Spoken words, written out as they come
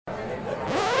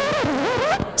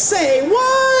Say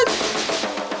what?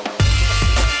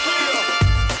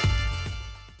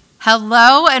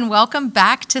 Hello and welcome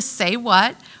back to Say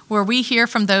What, where we hear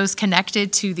from those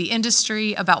connected to the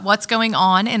industry about what's going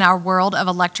on in our world of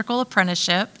electrical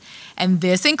apprenticeship. And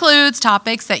this includes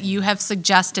topics that you have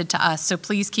suggested to us, so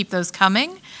please keep those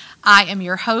coming. I am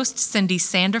your host, Cindy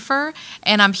Sandifer,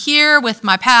 and I'm here with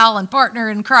my pal and partner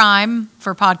in crime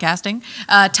for podcasting,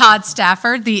 Todd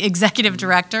Stafford, the Executive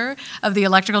Director of the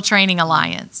Electrical Training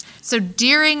Alliance. So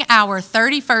during our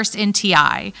 31st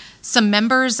NTI, some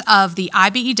members of the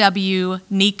IBEW,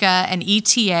 NECA, and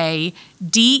ETA,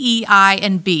 DEI,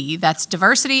 and B, that's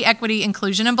Diversity, Equity,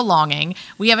 Inclusion, and Belonging,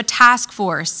 we have a task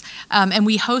force, and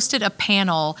we hosted a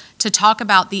panel to talk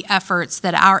about the efforts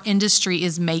that our industry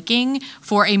is making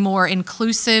for a more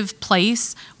inclusive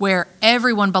place where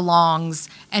everyone belongs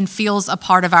and feels a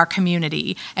part of our community.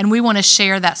 And we want to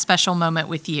share that special moment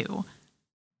with you.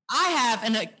 I have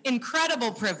an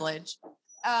incredible privilege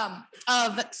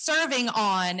of serving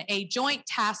on a joint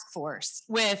task force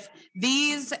with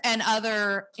these and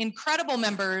other incredible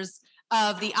members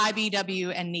of the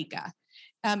IBEW and NECA.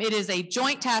 It is a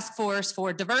joint task force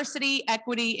for diversity,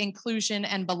 equity, inclusion,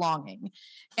 and belonging.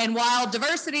 And while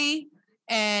diversity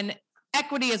and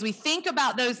equity, as we think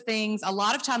about those things, a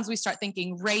lot of times we start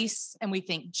thinking race and we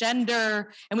think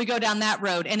gender and we go down that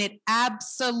road. And it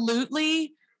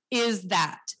absolutely is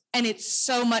that. And it's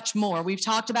so much more. We've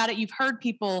talked about it. You've heard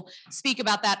people speak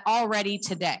about that already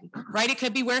today, right? It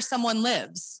could be where someone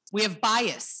lives. We have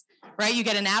bias, right? You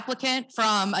get an applicant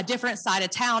from a different side of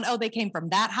town. Oh, they came from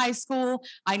that high school.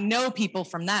 I know people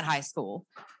from that high school,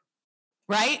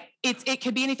 right? It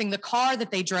could be anything. The car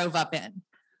that they drove up in,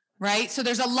 right? So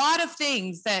there's a lot of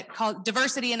things that call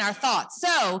diversity in our thoughts.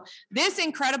 So this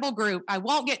incredible group, I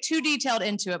won't get too detailed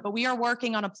into it, but we are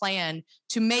working on a plan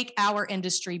to make our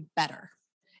industry better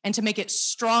and to make it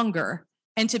stronger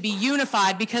and to be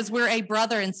unified because we're a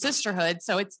brother and sisterhood.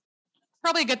 So it's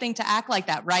probably a good thing to act like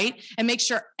that, right? And make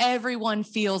sure everyone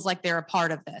feels like they're a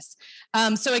part of this.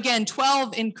 So again,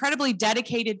 12 incredibly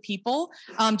dedicated people.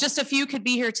 Just a few could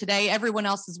be here today. Everyone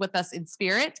else is with us in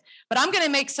spirit. But I'm going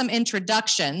to make some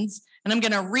introductions and I'm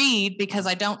going to read because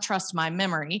I don't trust my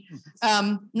memory.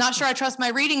 Not sure I trust my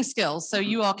reading skills, so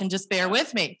you all can just bear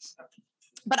with me.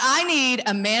 But I need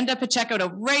Amanda Pacheco to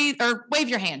raise or wave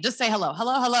your hand. Just say hello.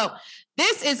 Hello, hello.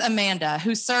 This is Amanda,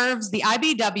 who serves the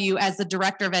IBEW as the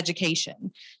Director of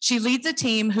Education. She leads a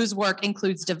team whose work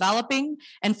includes developing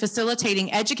and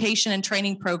facilitating education and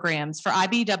training programs for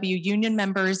IBEW union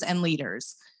members and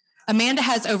leaders. Amanda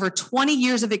has over 20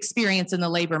 years of experience in the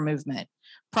labor movement.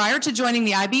 Prior to joining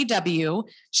the IBEW,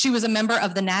 she was a member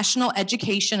of the National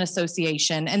Education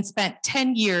Association and spent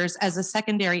 10 years as a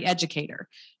secondary educator.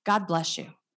 God bless you.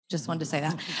 Just wanted to say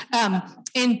that.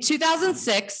 In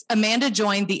 2006, Amanda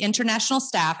joined the international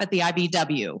staff at the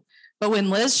IBEW. But when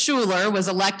Liz Schuler was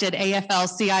elected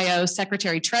AFL-CIO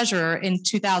Secretary Treasurer in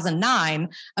 2009,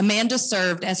 Amanda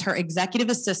served as her executive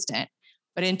assistant.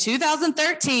 But in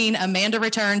 2013, Amanda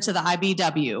returned to the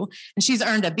IBEW, and she's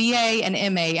earned a BA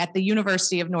and MA at the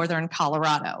University of Northern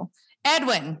Colorado.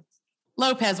 Edwin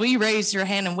Lopez, will you raise your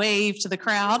hand and wave to the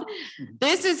crowd?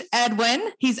 This is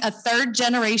Edwin. He's a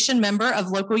third-generation member of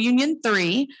Local Union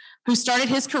 3, who started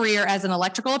his career as an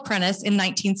electrical apprentice in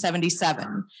 1977.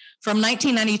 From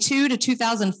 1992 to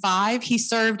 2005, he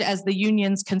served as the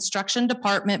union's construction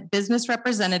department business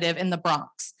representative in the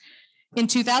Bronx. In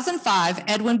 2005,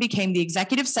 Edwin became the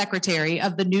executive secretary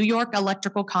of the New York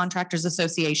Electrical Contractors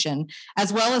Association,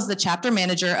 as well as the chapter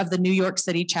manager of the New York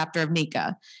City chapter of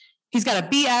NECA. He's got a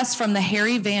BS from the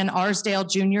Harry Van Arsdale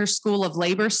Jr. School of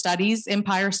Labor Studies,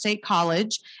 Empire State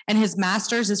College, and his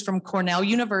master's is from Cornell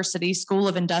University School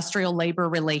of Industrial Labor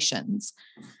Relations.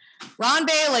 Ron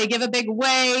Bailey, give a big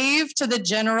wave to the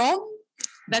general.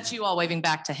 That's you all waving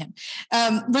back to him.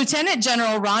 Lieutenant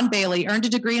General Ron Bailey earned a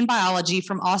degree in biology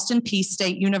from Austin Peay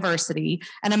State University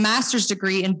and a master's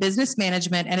degree in business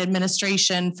management and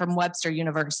administration from Webster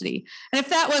University. And if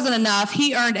that wasn't enough,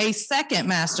 he earned a second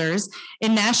master's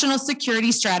in national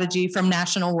security strategy from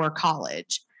National War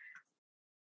College.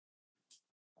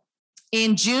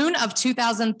 In June of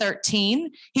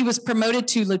 2013, he was promoted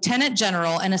to Lieutenant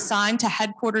General and assigned to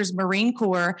Headquarters Marine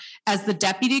Corps as the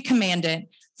Deputy Commandant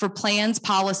for Plans,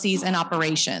 Policies, and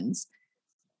Operations.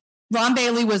 Ron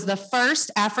Bailey was the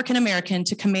first African-American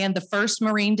to command the 1st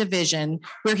Marine Division,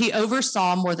 where he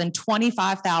oversaw more than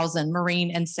 25,000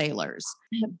 Marine and sailors.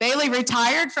 Bailey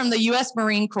retired from the U.S.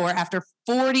 Marine Corps after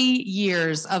 40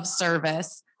 years of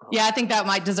service. Yeah, I think that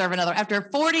might deserve another. After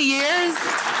 40 years,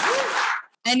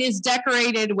 and is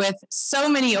decorated with so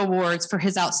many awards for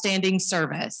his outstanding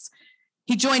service.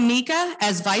 He joined NECA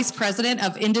as Vice President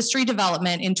of Industry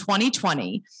Development in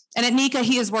 2020. And at NECA,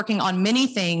 he is working on many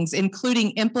things,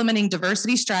 including implementing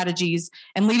diversity strategies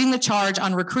and leading the charge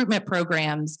on recruitment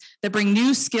programs that bring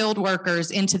new skilled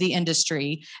workers into the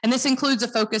industry. And this includes a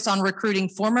focus on recruiting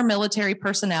former military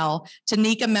personnel to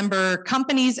NECA member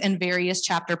companies and various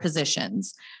chapter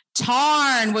positions.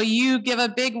 Tarn, will you give a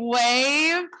big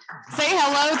wave? Say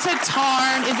hello to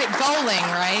Tarn. Is it Goling,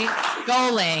 right?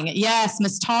 Goling. Yes,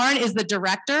 Ms. Tarn is the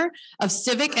Director of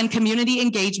Civic and Community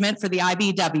Engagement for the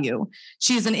IBEW.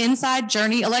 She is an inside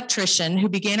journey electrician who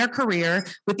began her career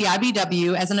with the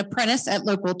IBEW as an apprentice at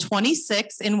Local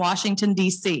 26 in Washington,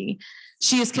 D.C.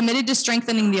 She is committed to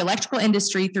strengthening the electrical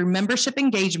industry through membership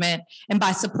engagement and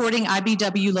by supporting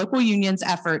IBEW local unions'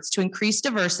 efforts to increase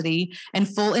diversity and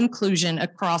full inclusion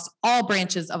across all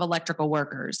branches of electrical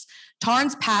workers.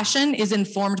 Tarn's passion is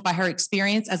informed by her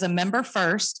experience as a member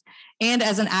first and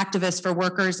as an activist for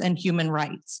workers and human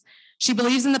rights. She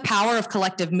believes in the power of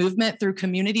collective movement through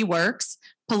community works,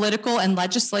 political and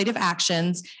legislative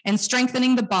actions, and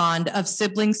strengthening the bond of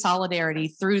sibling solidarity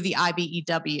through the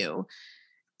IBEW.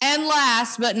 And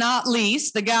last but not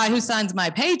least, the guy who signs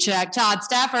my paycheck, Todd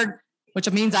Stafford, which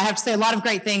means I have to say a lot of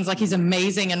great things, like he's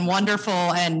amazing and wonderful,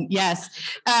 and yes.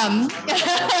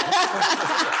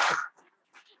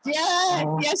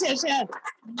 Yes.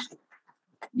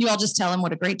 You all just tell him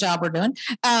what a great job we're doing.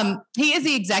 He is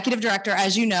the executive director,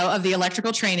 as you know, of the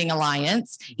Electrical Training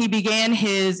Alliance. He began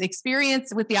his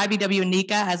experience with the IBEW and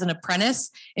NECA as an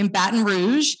apprentice in Baton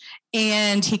Rouge,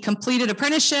 and he completed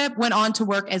apprenticeship, went on to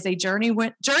work as a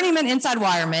journeyman inside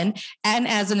wireman and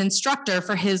as an instructor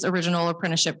for his original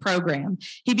apprenticeship program.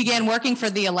 He began working for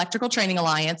the Electrical Training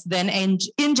Alliance, then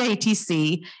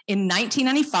NJTC, in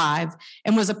 1995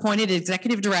 and was appointed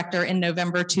executive director in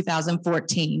November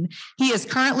 2014. He is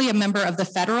currently a member of the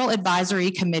Federal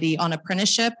Advisory Committee on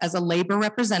Apprenticeship as a labor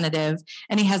representative,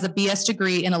 and he has a BS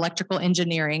degree in electrical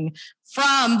engineering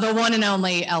from the one and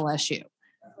only LSU.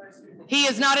 He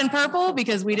is not in purple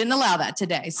because we didn't allow that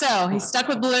today. So he's stuck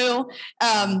with blue.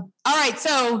 All right,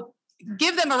 so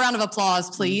give them a round of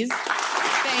applause, please.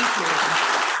 Thank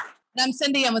you. I'm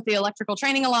Cindy. I'm with the Electrical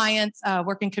Training Alliance,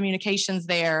 working communications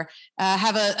there.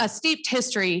 Have a steeped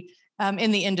history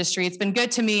in the industry. It's been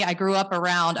good to me. I grew up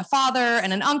around a father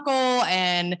and an uncle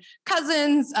and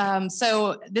cousins.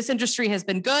 So this industry has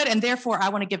been good, and therefore I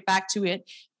want to give back to it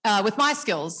with my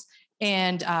skills.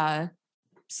 And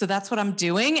so that's what I'm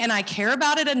doing. And I care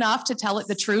about it enough to tell it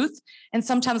the truth. And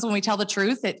sometimes when we tell the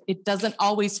truth, it doesn't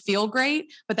always feel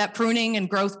great, but that pruning and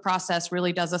growth process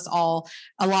really does us all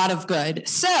a lot of good.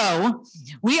 So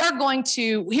we are going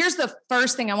to, here's the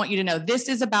first thing I want you to know. This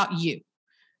is about you,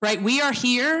 right? We are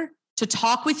here to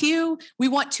talk with you. We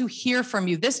want to hear from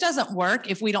you. This doesn't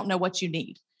work if we don't know what you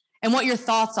need and what your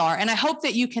thoughts are. And I hope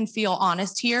that you can feel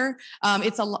honest here. I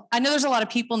know there's a lot of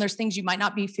people and there's things you might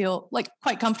not feel like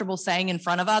quite comfortable saying in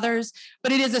front of others,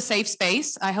 but it is a safe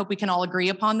space. I hope we can all agree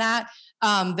upon that,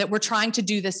 that we're trying to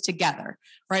do this together,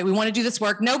 right? We want to do this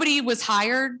work. Nobody was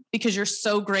hired because you're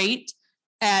so great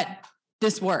at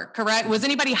this work, correct? Was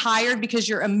anybody hired because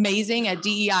you're amazing at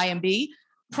DEI and B?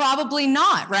 Probably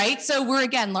not, right? So we're,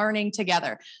 again, learning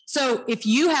together. So if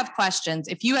you have questions,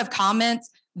 if you have comments,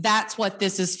 that's what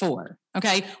this is for,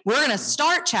 okay? We're going to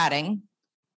start chatting,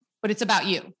 but it's about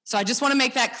you. So I just want to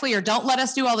make that clear. Don't let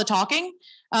us do all the talking.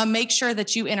 Make sure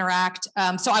that you interact.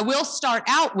 So I will start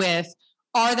out with,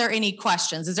 are there any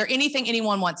questions? Is there anything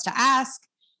anyone wants to ask?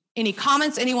 Any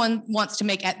comments anyone wants to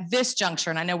make at this juncture?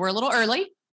 And I know we're a little early,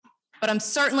 but I'm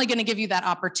certainly going to give you that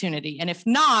opportunity. And if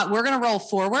not, we're going to roll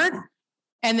forward,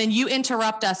 and then you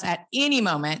interrupt us at any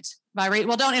moment.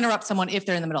 Well, don't interrupt someone if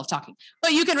they're in the middle of talking,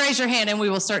 but you can raise your hand and we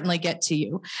will certainly get to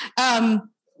you.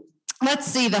 Let's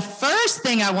see. The first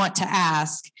thing I want to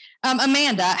ask,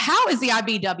 Amanda, how is the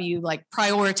IBEW like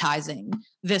prioritizing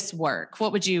this work?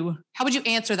 How would you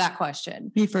answer that question?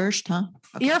 Me first, huh?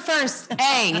 Okay. You're first.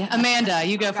 Amanda,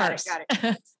 you go first.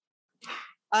 Got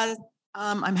it.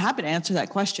 I'm happy to answer that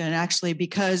question, actually,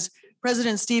 because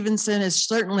President Stevenson is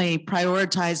certainly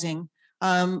prioritizing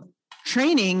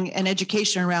training and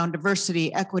education around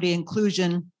diversity, equity,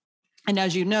 inclusion. And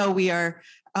as you know, we are,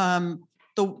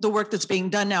 the work that's being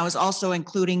done now is also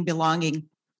including belonging.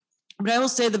 But I will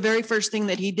say the very first thing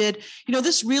that he did,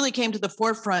 this really came to the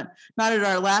forefront, not at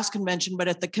our last convention, but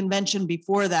at the convention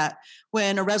before that,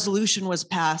 when a resolution was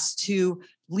passed to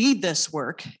lead this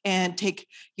work and take,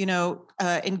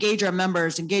 engage our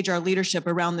members, engage our leadership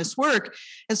around this work.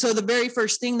 And so the very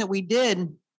first thing that we did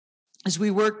is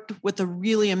we worked with a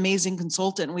really amazing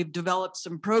consultant. We've developed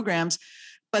some programs,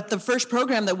 But the first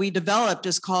program that we developed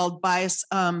is called Bias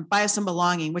and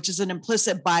Belonging, which is an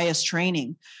implicit bias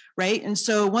training, right? And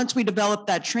so once we developed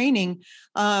that training,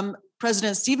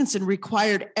 President Stevenson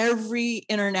required every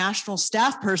international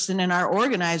staff person and our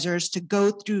organizers to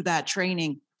go through that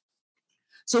training.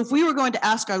 So if we were going to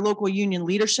ask our local union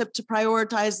leadership to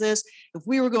prioritize this, if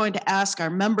we were going to ask our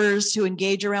members to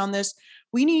engage around this,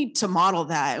 we need to model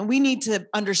that, and we need to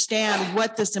understand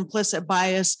what this implicit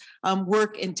bias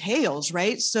work entails,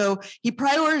 right? So he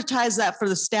prioritized that for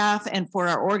the staff and for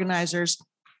our organizers.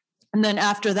 And then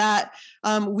after that,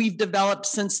 we've developed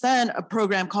since then a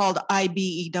program called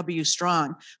IBEW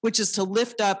Strong, which is to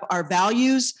lift up our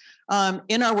values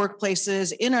in our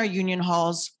workplaces, in our union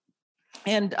halls.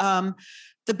 And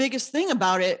the biggest thing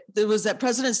about it was that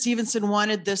President Stevenson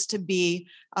wanted this to be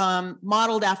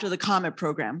modeled after the COMET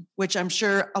program, which I'm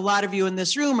sure a lot of you in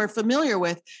this room are familiar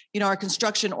with, our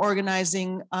construction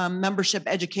organizing membership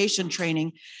education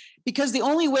training, because the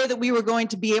only way that we were going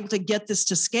to be able to get this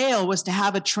to scale was to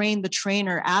have a train the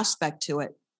trainer aspect to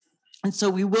it. And so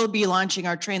we will be launching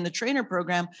our Train the Trainer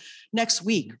program next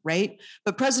week, right?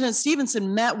 But President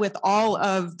Stevenson met with all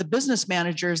of the business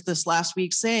managers this last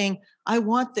week saying, I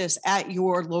want this at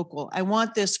your local. I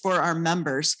want this for our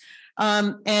members.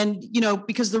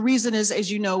 Because the reason is,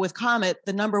 as you know, with COMET,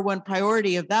 the number one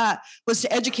priority of that was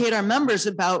to educate our members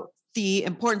about the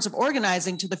importance of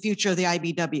organizing to the future of the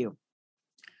IBW.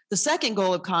 The second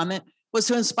goal of COMET was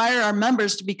to inspire our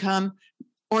members to become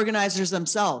organizers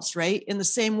themselves, right? In the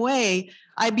same way,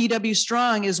 IBW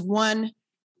Strong is one,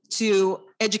 to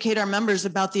educate our members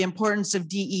about the importance of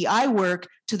DEI work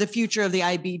to the future of the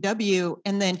IBW,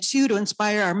 and then two, to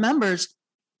inspire our members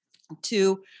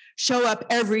to show up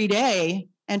every day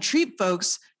and treat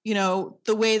folks, the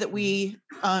way that we,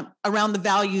 around the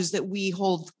values that we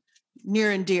hold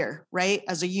near and dear, right?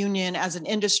 As a union, as an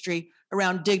industry,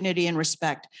 around dignity and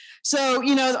respect. So,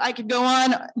 I could go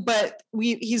on, but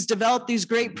he's developed these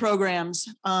great programs,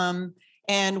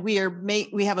 and we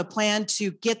have a plan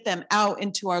to get them out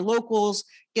into our locals,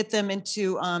 get them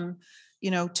into,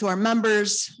 to our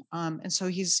members. And so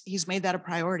he's made that a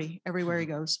priority everywhere he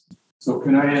goes. So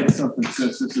can I add something,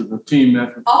 since this is a team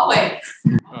effort? Always.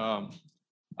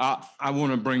 I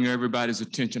want to bring everybody's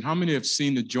attention. How many have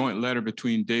seen the joint letter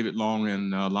between David Long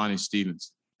and Lonnie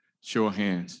Stevens? Show of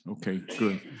hands. Okay,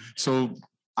 good. So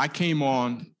I came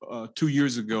on 2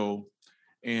 years ago,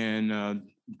 and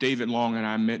David Long and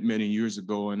I met many years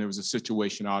ago, and there was a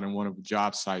situation out in one of the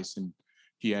job sites, and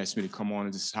he asked me to come on,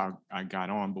 and this is how I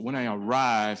got on. But when I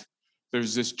arrived,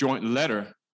 there's this joint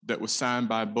letter that was signed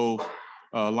by both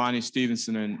Lonnie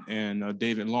Stevenson and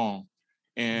David Long.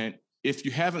 And if you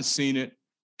haven't seen it,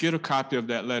 get a copy of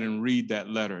that letter and read that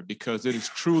letter, because it is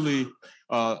truly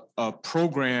a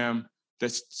program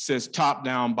that says top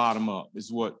down, bottom up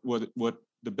is what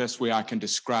the best way I can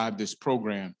describe this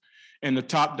program. And the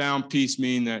top down piece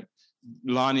mean that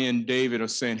Lonnie and David are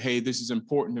saying, hey, this is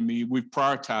important to me. We've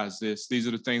prioritized this. These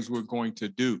are the things we're going to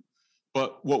do.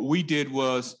 But what we did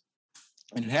was,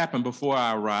 and it happened before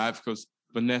I arrived, because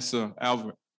Vanessa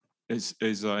Alvarez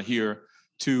is here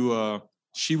to,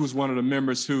 she was one of the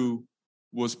members who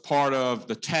was part of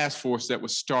the task force that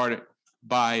was started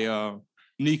by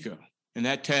Nika. And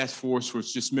that task force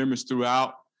was just members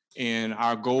throughout. And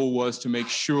our goal was to make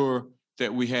sure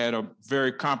that we had a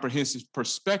very comprehensive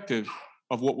perspective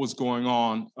of what was going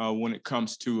on when it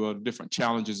comes to different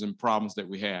challenges and problems that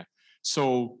we had.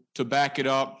 So to back it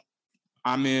up,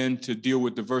 I'm in to deal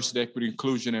with diversity, equity,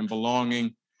 inclusion, and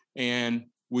belonging. And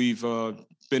we've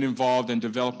been involved in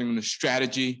developing a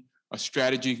strategy,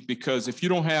 because if you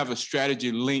don't have a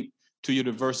strategy linked to your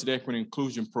diversity, equity,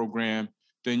 inclusion program,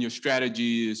 then your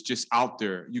strategy is just out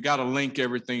there. You got to link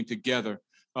everything together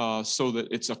so that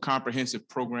it's a comprehensive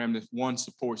program that one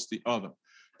supports the other.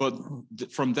 But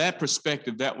from that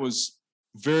perspective, that was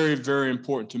very, very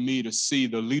important to me to see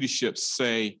the leadership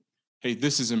say, hey,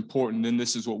 this is important, and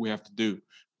this is what we have to do.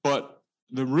 But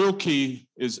the real key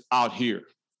is out here.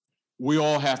 We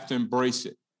all have to embrace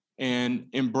it, and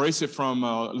embrace it from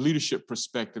a leadership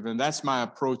perspective. And that's my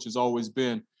approach, has always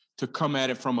been to come at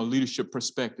it from a leadership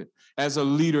perspective. As a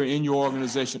leader in your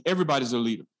organization, everybody's a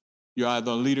leader. You're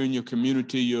either a leader in your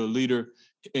community, you're a leader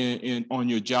on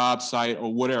your job site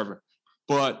or whatever.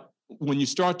 But when you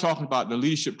start talking about the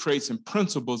leadership traits and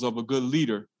principles of a good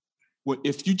leader,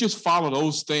 if you just follow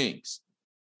those things,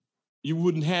 you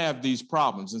wouldn't have these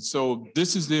problems. And so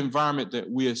this is the environment that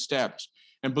we established.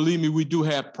 And believe me, we do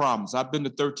have problems. I've been to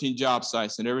 13 job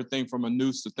sites, and everything from a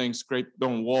noose to things scraped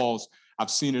on walls,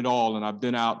 I've seen it all. And I've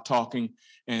been out talking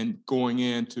and going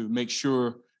in to make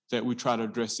sure that we try to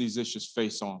address these issues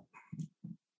face on.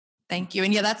 Thank you.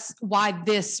 And yeah, that's why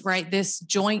this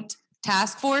joint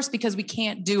task force, because we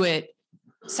can't do it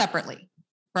separately,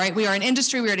 right? We are an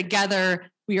industry, we are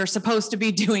together, we are supposed to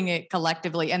be doing it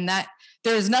collectively. And that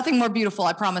there is nothing more beautiful,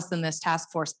 I promise, than this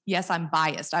task force. Yes, I'm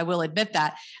biased, I will admit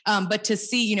that. But to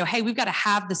see, hey, we've got to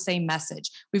have the same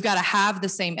message. We've got to have the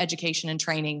same education and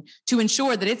training to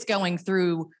ensure that it's going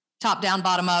through top down,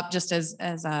 bottom up, just as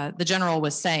the general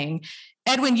was saying.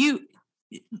 Edwin,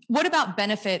 what about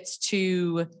benefits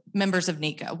to members of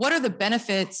NECA? What are the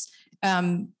benefits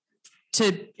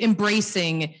to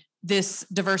embracing this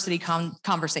diversity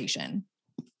conversation?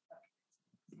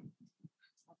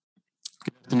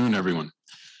 Good afternoon, everyone.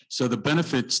 So the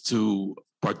benefits to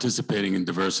participating in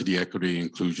diversity, equity,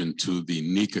 inclusion to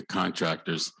the NECA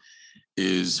contractors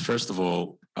is, first of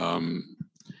all,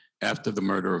 after the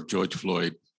murder of George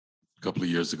Floyd a couple of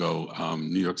years ago,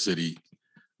 New York City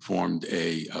formed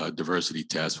a diversity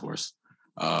task force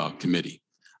committee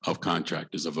of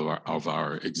contractors of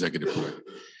our executive board.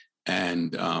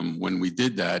 And when we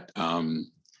did that,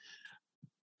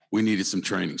 we needed some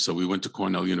training. So we went to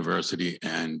Cornell University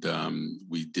and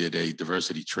we did a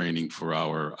diversity training for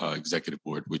our executive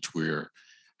board, which we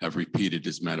have repeated.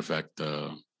 As a matter of fact,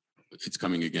 it's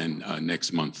coming again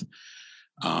next month.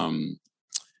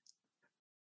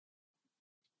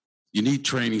 You need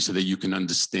training so that you can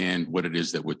understand what it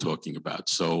is that we're talking about.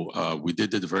 So we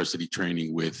did the diversity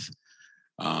training with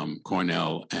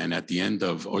Cornell, and at the end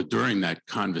of, or during that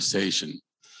conversation,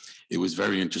 it was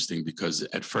very interesting because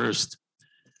at first,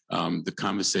 the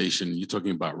conversation, you're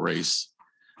talking about race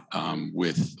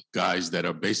with guys that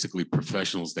are basically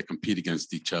professionals that compete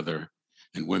against each other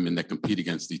and women that compete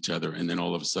against each other. And then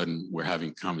all of a sudden we're having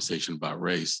a conversation about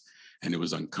race and it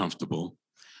was uncomfortable.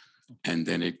 And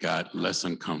then it got less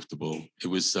uncomfortable. It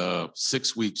was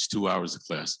 6 weeks, 2 hours of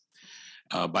class.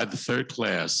 By the third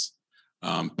class,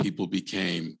 people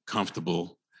became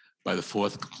comfortable. By the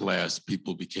fourth class,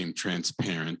 people became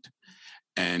transparent.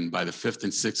 And by the fifth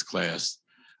and sixth class,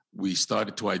 we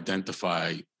started to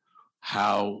identify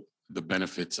how the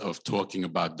benefits of talking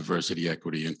about diversity,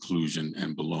 equity, inclusion,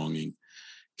 and belonging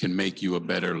can make you a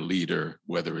better leader,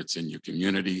 whether it's in your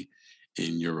community,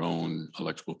 in your own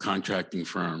electrical contracting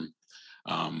firm,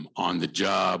 on the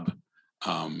job,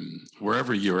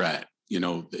 wherever you're at.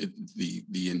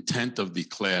 The intent of the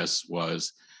class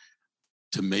was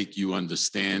to make you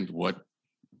understand what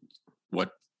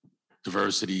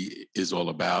diversity is all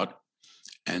about,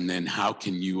 and then how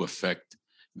can you affect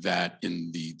that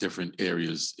in the different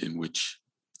areas in which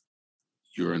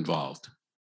you're involved.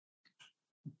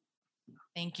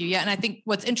 Thank you. Yeah, and I think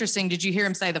what's interesting, did you hear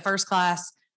him say the first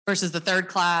class versus the third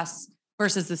class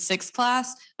versus the sixth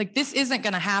class? Like, this isn't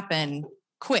going to happen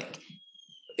quick,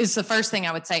 is the first thing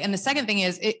I would say. And the second thing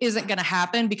is, it isn't going to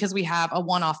happen because we have a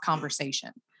one-off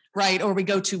conversation, right? Or we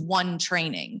go to one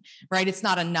training, right? It's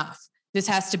not enough. This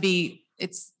has to be,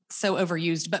 it's so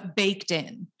overused, but baked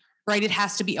in, right? It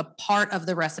has to be a part of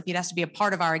the recipe. It has to be a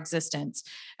part of our existence.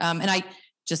 And I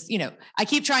just, I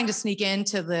keep trying to sneak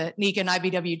into the NECA and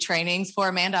IBW trainings for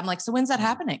Amanda. I'm like, so when's that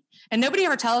happening? And nobody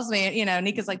ever tells me,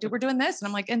 NECA's like, dude, we're doing this. And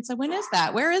I'm like, and so when is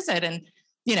that? Where is it? And,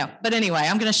 but anyway,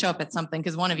 I'm going to show up at something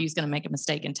because one of you is going to make a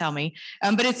mistake and tell me.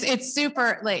 But it's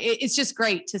super, like, it's just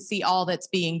great to see all that's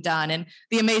being done. And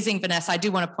the amazing Vanessa, I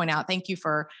do want to point out, thank you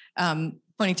for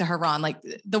pointing to her, Ron. Like,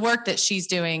 the work that she's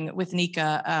doing with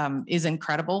NECA is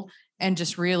incredible and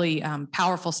just really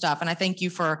powerful stuff. And I thank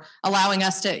you for allowing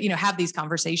us to, have these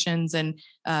conversations and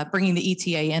bringing the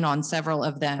ETA in on several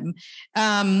of them.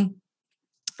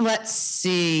 Let's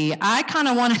see. I kind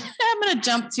of want to, I'm going to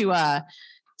jump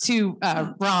to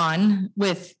Ron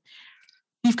with,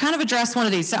 you've kind of addressed one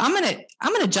of these. So I'm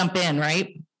going to jump in,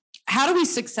 right? How do we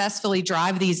successfully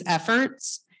drive these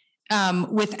efforts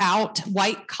without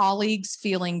white colleagues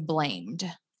feeling blamed?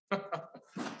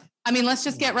 I mean, let's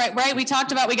just get right. We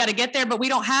talked about we got to get there, but we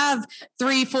don't have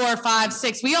 3, 4, 5,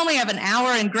 6. We only have an hour,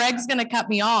 and Greg's going to cut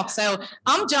me off. So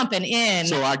I'm jumping in.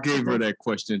 So I gave her that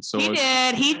question. So he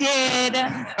did.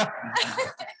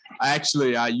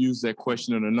 I used that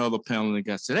question in another panel, and the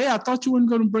guy said, "Hey, I thought you weren't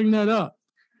going to bring that up."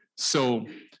 So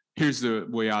here's the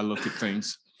way I look at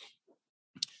things.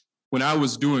 When I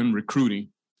was doing recruiting,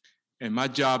 and my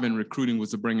job in recruiting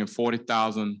was to bring in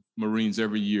 40,000 Marines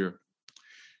every year.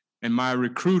 And my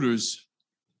recruiters,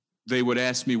 they would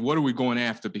ask me, what are we going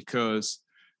after? Because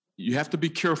you have to be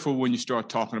careful when you start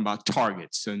talking about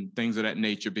targets and things of that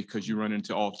nature, because you run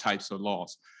into all types of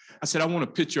laws. I said, I want a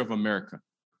picture of America.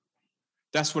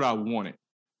 That's what I wanted.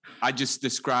 I just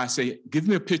say, give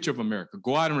me a picture of America.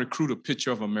 Go out and recruit a picture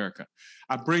of America.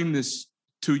 I bring this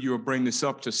to you, or bring this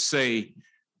up to say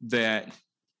that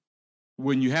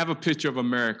when you have a picture of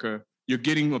America, you're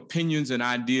getting opinions and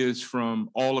ideas from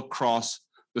all across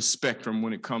the spectrum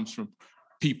when it comes from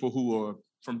people who are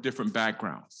from different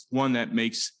backgrounds. One that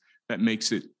makes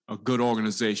it a good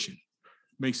organization,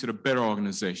 makes it a better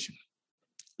organization.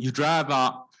 You drive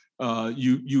out,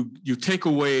 you take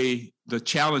away the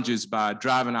challenges by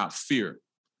driving out fear.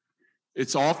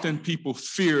 It's often people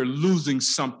fear losing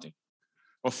something,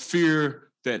 or fear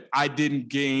that I didn't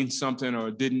gain something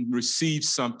or didn't receive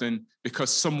something because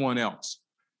someone else.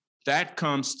 That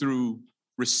comes through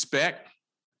respect,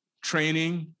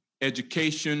 training,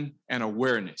 education, and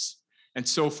awareness. And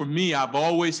so for me, I've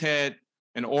always had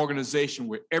an organization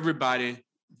where everybody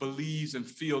believes and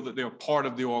feel that they're part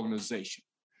of the organization.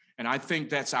 And I think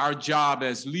that's our job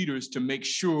as leaders, to make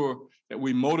sure that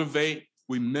we motivate,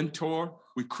 we mentor,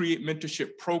 we create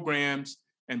mentorship programs.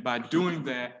 And by doing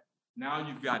that, now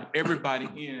you've got everybody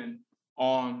in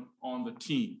on the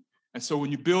team. And so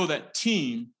when you build that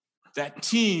team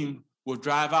will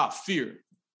drive out fear,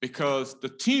 because the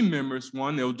team members,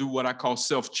 one, they'll do what I call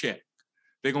self-check.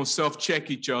 They're going to self-check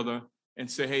each other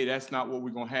and say, hey, that's not what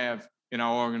we're going to have in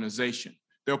our organization.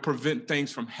 They'll prevent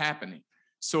things from happening.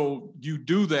 So you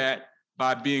do that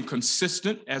by being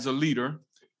consistent as a leader,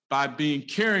 by being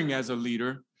caring as a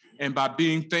leader, and by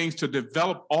being things to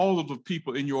develop all of the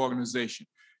people in your organization.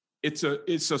 It's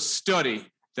a study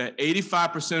that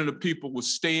 85% of the people will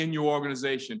stay in your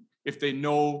organization if they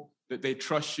know that they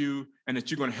trust you and that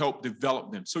you're going to help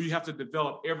develop them. So you have to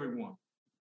develop everyone.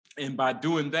 And by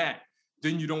doing that,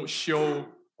 then you don't show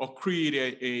or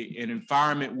create an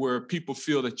environment where people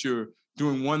feel that you're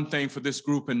doing one thing for this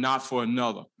group and not for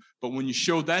another. But when you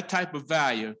show that type of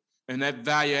value and that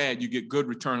value add, you get good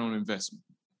return on investment.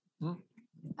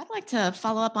 I'd like to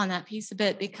follow up on that piece a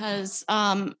bit, because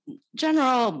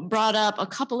General brought up a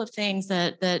couple of things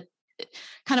that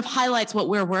kind of highlights what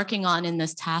we're working on in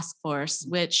this task force,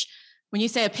 which, when you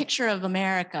say a picture of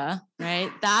America, right,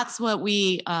 that's what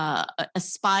we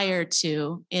aspire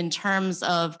to in terms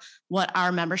of what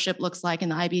our membership looks like in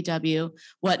the IBEW,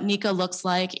 what NECA looks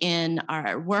like in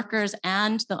our workers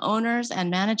and the owners and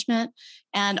management,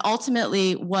 and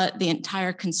ultimately what the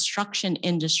entire construction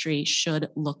industry should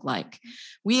look like.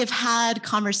 We have had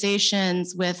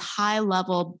conversations with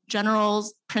high-level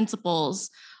generals, principals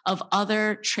of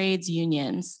other trades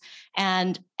unions,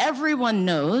 and everyone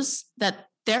knows that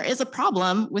there is a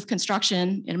problem with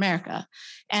construction in America.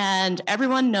 And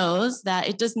everyone knows that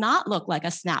it does not look like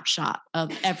a snapshot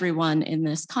of everyone in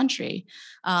this country.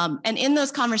 And in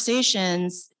those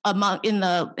conversations in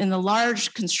the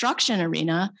large construction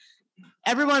arena,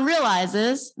 everyone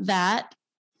realizes that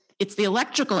it's the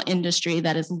electrical industry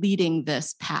that is leading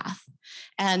this path.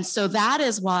 And so that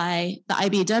is why the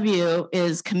IBEW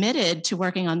is committed to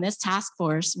working on this task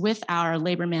force with our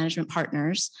labor management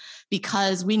partners,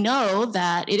 because we know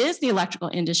that it is the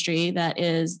electrical industry that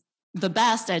is the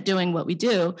best at doing what we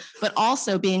do, but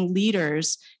also being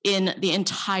leaders in the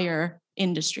entire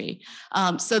industry.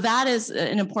 So that is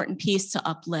an important piece to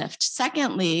uplift.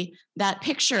 Secondly, that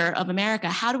picture of America,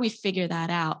 how do we figure that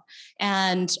out?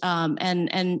 And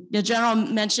the general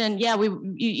mentioned, yeah,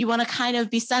 you want to kind of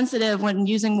be sensitive when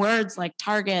using words like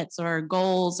targets or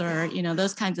goals or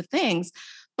those kinds of things.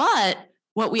 But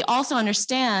what we also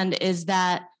understand is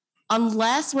that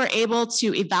unless we're able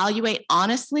to evaluate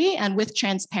honestly and with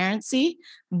transparency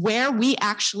where we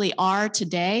actually are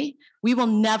today, we will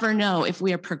never know if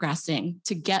we are progressing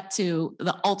to get to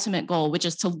the ultimate goal, which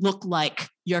is to look like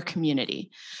your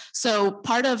community. So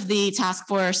part of the task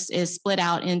force is split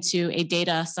out into a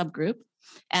data subgroup.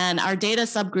 And our data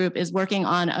subgroup is working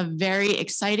on a very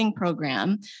exciting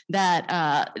program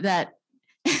that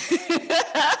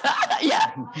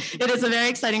yeah, it is a very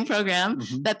exciting program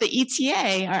that the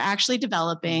ETA are actually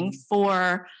developing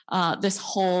for this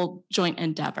whole joint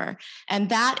endeavor. And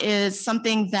that is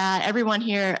something that everyone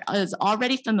here is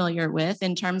already familiar with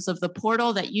in terms of the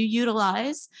portal that you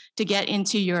utilize to get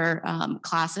into your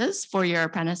classes for your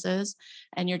apprentices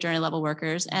and your journey level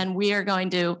workers. And we are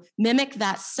going to mimic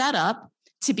that setup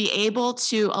to be able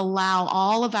to allow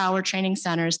all of our training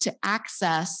centers to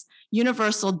access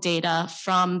universal data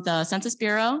from the Census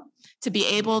Bureau to be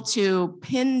able to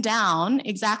pin down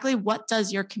exactly what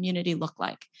does your community look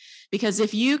like. Because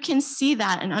if you can see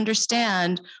that and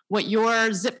understand what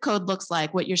your zip code looks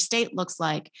like, what your state looks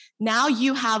like, now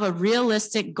you have a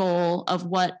realistic goal of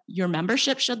what your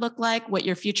membership should look like, what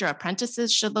your future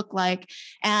apprentices should look like,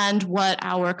 and what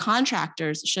our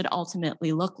contractors should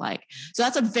ultimately look like. So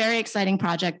that's a very exciting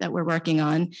project that we're working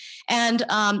on. And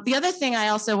the other thing I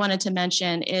also wanted to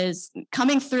mention is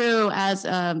coming through as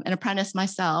an apprentice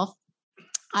myself,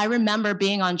 I remember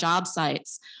being on job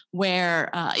sites where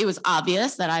it was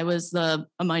obvious that I was a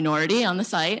minority on the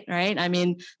site, right? I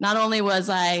mean, not only was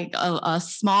I a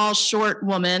small, short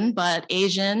woman, but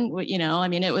Asian, you know, I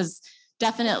mean, it was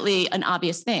definitely an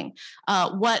obvious thing.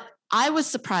 What I was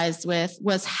surprised with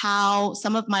was how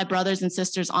some of my brothers and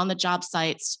sisters on the job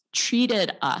sites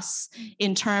treated us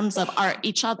in terms of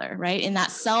each other, right? In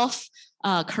that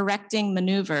self-correcting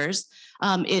maneuvers.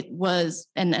 It was,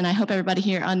 and I hope everybody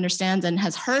here understands and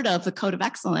has heard of the Code of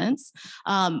Excellence,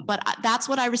 but that's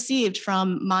what I received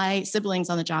from my siblings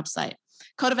on the job site.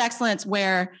 Code of Excellence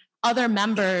where other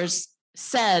members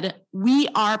said, we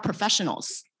are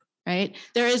professionals, right?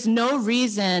 There is no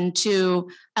reason to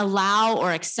allow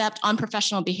or accept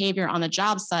unprofessional behavior on the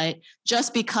job site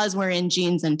just because we're in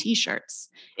jeans and t-shirts.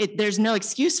 There's no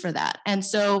excuse for that. And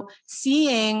so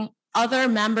seeing other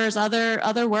members,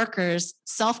 other workers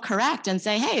self-correct and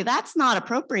say, hey, that's not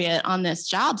appropriate on this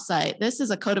job site. This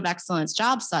is a Code of Excellence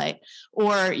job site.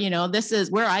 Or, you know,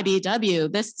 we're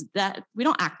IBEW, that we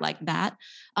don't act like that.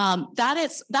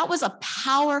 That was a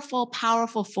powerful,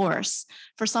 powerful force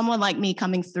for someone like me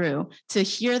coming through to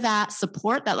hear that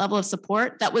support, that level of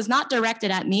support that was not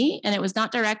directed at me and it was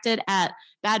not directed at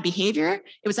bad behavior.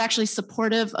 It was actually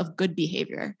supportive of good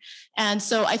behavior. And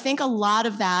so I think a lot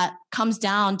of that comes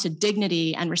down to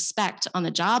dignity and respect on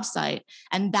the job site.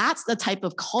 And that's the type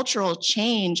of cultural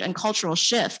change and cultural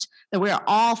shift that we're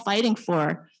all fighting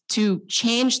for to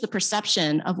change the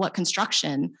perception of what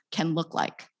construction can look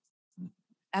like.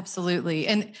 Absolutely.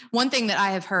 And one thing that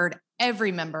I have heard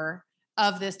every member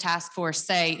of this task force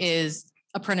say is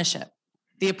apprenticeship,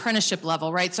 the apprenticeship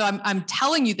level, right? So I'm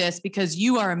telling you this because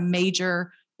you are a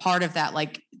major part of that.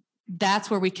 Like,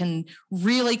 that's where we can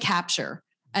really capture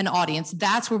an audience.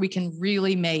 That's where we can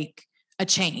really make a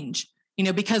change, you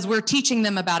know, because we're teaching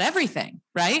them about everything,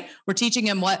 right? We're teaching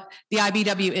them what the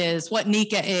IBEW is, what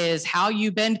NECA is, how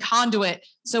you bend conduit.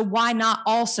 So why not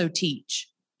also teach?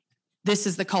 This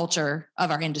is the culture of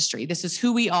our industry. This is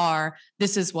who we are.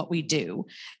 This is what we do.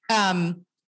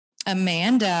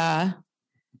 Amanda,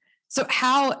 so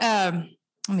how,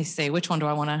 let me see, which one do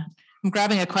I want to, I'm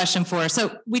grabbing a question for.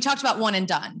 So we talked about one and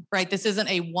done, right? This isn't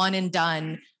a one and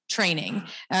done training.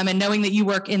 And knowing that you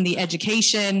work in the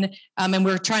education and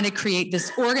we're trying to create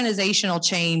this organizational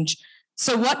change.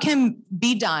 So what can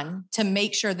be done to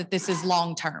make sure that this is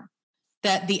long-term,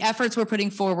 that the efforts we're putting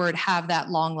forward have that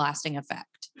long-lasting effect?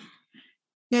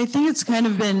 Yeah, I think it's kind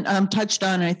of been touched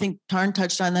on. And I think Taryn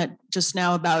touched on that just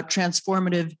now about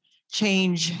transformative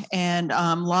change and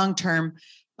long-term.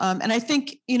 And I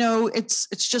think, you know, it's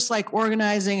just like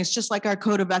organizing. It's just like our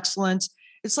Code of Excellence.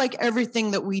 It's like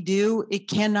everything that we do. It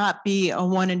cannot be a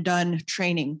one and done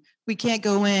training. We can't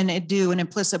go in and do an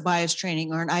implicit bias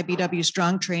training or an IBEW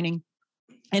strong training.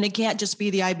 And it can't just be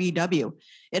the IBEW.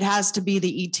 It has to be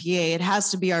the ETA. It has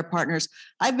to be our partners.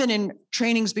 I've been in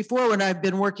trainings before when I've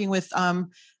been working with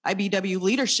IBEW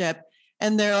leadership,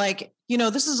 and they're like, you know,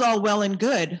 this is all well and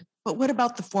good, but what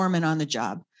about the foreman on the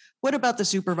job? What about the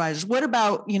supervisors? What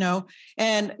about, you know,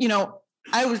 and, you know,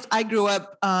 I grew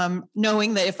up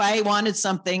knowing that if I wanted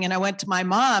something and I went to my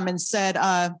mom and said,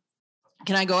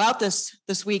 can I go out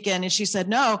this weekend? And she said,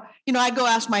 no, you know, I'd go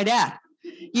ask my dad.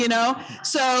 You know,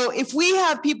 so if we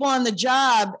have people on the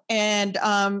job and,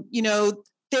 you know,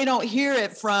 they don't hear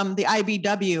it from the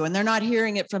IBEW and they're not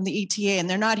hearing it from the ETA and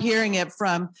they're not hearing it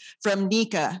from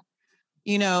NECA,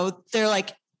 you know, they're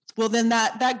like, well, then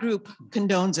that group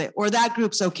condones it or that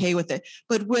group's okay with it.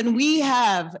 But when we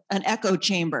have an echo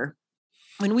chamber,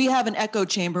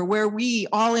 where we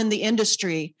all in the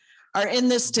industry are in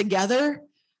this together,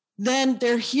 then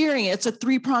they're hearing it. It's a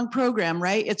three-pronged program,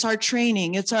 right? It's our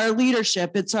training, it's our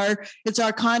leadership, it's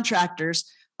our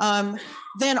contractors.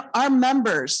 Then our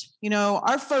members, you know,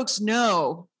 our folks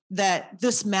know that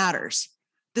this matters.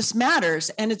 This matters,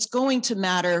 and it's going to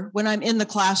matter when I'm in the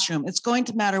classroom. It's going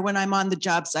to matter when I'm on the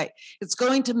job site. It's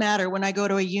going to matter when I go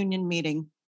to a union meeting.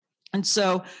 And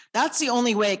so that's the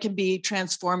only way it can be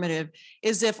transformative,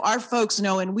 is if our folks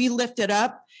know and we lift it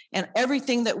up, and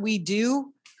everything that we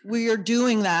do, we are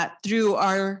doing that through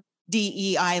our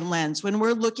DEI lens. When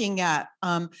we're looking at,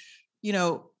 you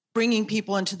know, bringing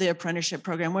people into the apprenticeship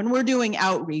program, when we're doing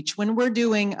outreach, when we're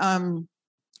doing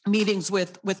meetings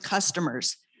with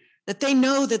customers, that they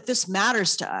know that this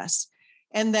matters to us,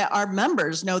 and that our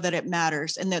members know that it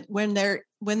matters, and that when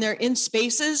they're in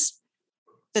spaces,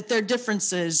 that their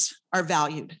differences are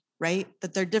valued, right?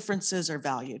 That their differences are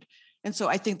valued. And so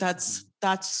I think that's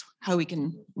how we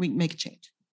make a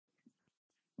change.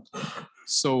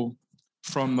 So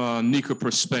from a NECA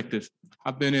perspective,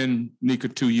 I've been in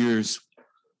NECA 2 years,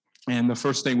 and the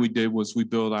first thing we did was we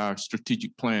built our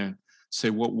strategic plan say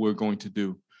what we're going to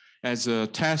do. As a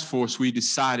task force, we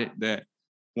decided that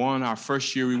our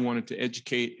first year we wanted to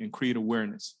educate and create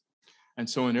awareness. And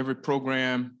so in every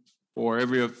program or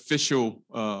every official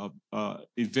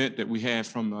event that we had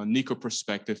from a NECA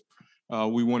perspective,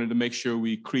 we wanted to make sure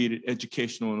we created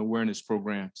educational and awareness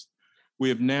programs. We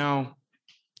have now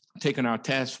taken our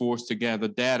task force to gather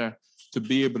data to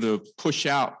be able to push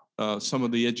out some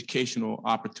of the educational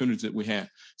opportunities that we have.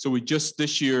 So we just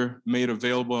this year made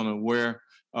available and aware,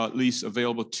 at least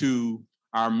available to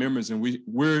our members. And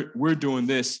we're doing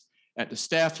this at the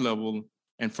staff level.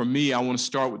 And for me, I want to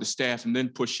start with the staff and then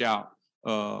push out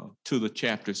to the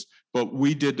chapters. But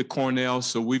we did the Cornell,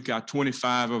 so we've got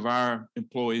 25 of our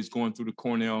employees going through the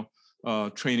Cornell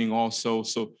training also.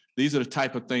 So these are the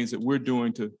type of things that we're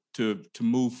doing to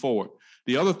move forward.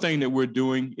 The other thing that we're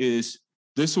doing is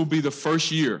this will be the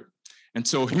first year. And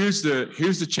so here's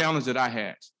the challenge that I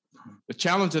have. The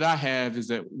challenge that I have is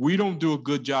that we don't do a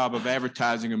good job of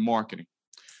advertising and marketing.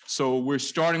 So we're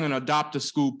starting an Adopt a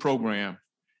School program.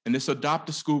 And this Adopt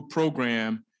a School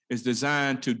program is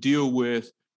designed to deal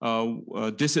with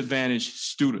disadvantaged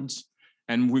students.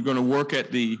 And we're going to work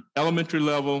at the elementary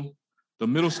level, the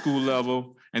middle school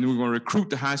level, and we're going to recruit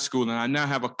the high school. And I now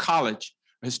have a college,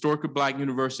 a historically Black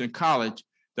university and college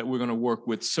that we're going to work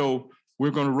with. So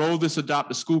we're going to roll this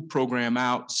Adopt a School program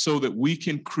out so that we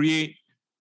can create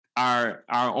our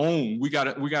own. We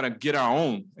got to get our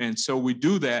own. And so we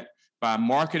do that by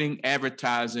marketing,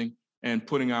 advertising, and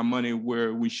putting our money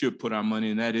where we should put our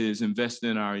money, and that is investing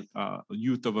in our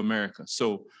youth of America.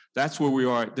 So that's where we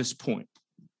are at this point.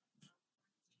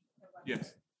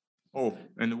 Yes. Oh,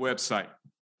 and the website.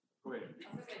 Go ahead.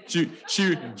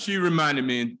 She reminded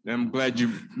me, and I'm glad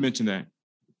you mentioned that.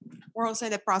 We're also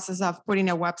in the process of putting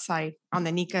a website on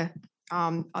the NECA,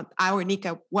 on our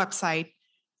NECA website,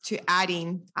 to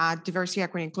adding diversity,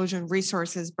 equity, inclusion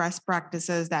resources, best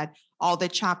practices that all the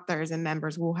chapters and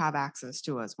members will have access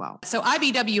to as well. So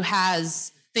IBW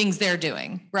has things they're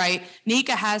doing, right? NECA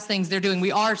has things they're doing.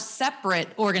 We are separate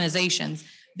organizations.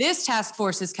 This task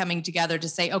force is coming together to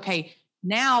say, okay,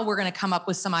 now we're going to come up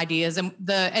with some ideas. And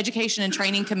the Education and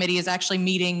Training Committee is actually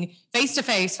meeting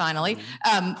face-to-face finally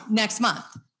next month.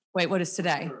 Wait, what is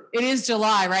today? It is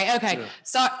July, right? Okay. Yeah.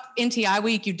 So NTI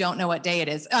week, you don't know what day it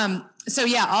is. So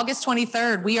yeah, August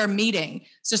 23rd, we are meeting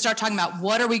to start talking about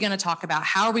what are we going to talk about?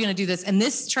 How are we going to do this? And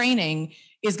this training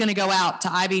is going to go out to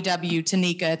IBW, to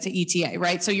NECA, to ETA,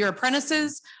 right? So your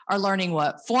apprentices are learning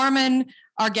what foremen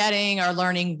are getting, are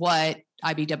learning what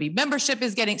IBW membership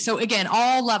is getting. So again,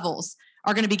 all levels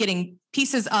are going to be getting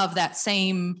pieces of that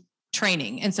same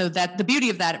training. And so that the beauty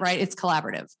of that, right? It's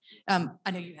collaborative. I know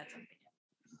you had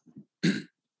something.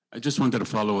 I just wanted to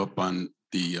follow up on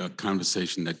the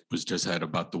conversation that was just had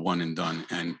about the one and done.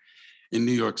 And in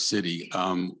New York City,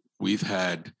 we've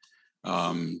had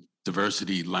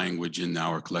diversity language in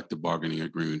our collective bargaining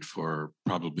agreement for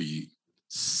probably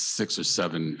 6 or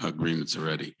 7 agreements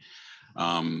already.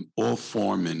 All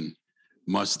foremen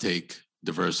must take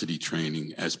diversity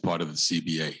training as part of the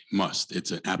CBA. Must.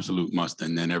 It's an absolute must.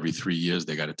 And then every 3 years,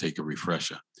 they got to take a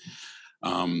refresher.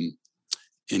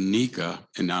 In NECA,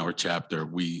 in our chapter,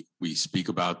 we speak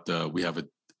about, we have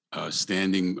a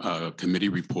standing committee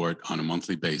report on a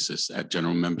monthly basis at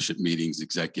general membership meetings,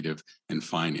 executive and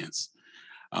finance.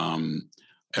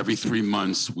 Every 3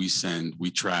 months, we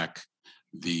track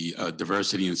the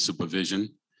diversity and supervision.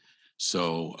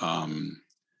 So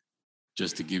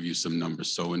just to give you some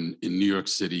numbers. So in New York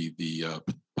City, the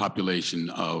population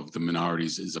of the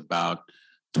minorities is about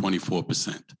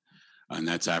 24%. And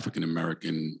that's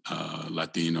African-American,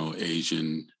 Latino,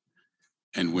 Asian,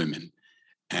 and women.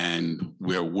 And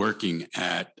we're working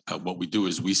at, what we do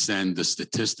is we send the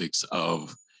statistics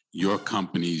of your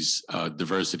company's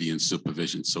diversity and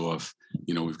supervision. So if,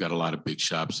 we've got a lot of big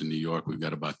shops in New York, we've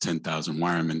got about 10,000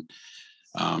 wiremen.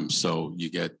 So you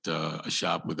get a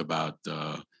shop with about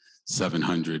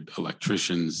 700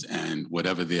 electricians, and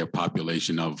whatever their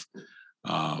population of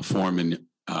foreman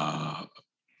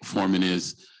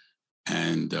is.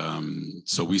 And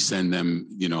so we send them,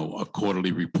 a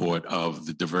quarterly report of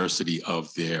the diversity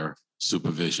of their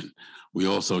supervision. We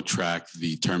also track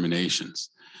the terminations.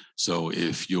 So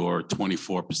if your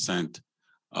 24%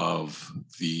 of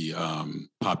the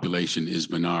population is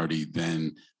minority,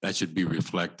 then that should be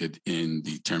reflected in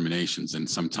the terminations. And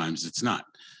sometimes it's not.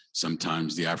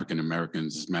 Sometimes the African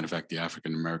Americans, as a matter of fact, the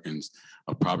African Americans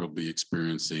are probably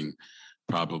experiencing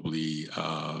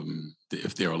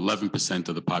if they're 11%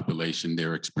 of the population,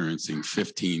 they're experiencing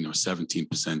 15 or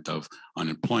 17% of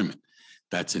unemployment.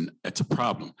 That's a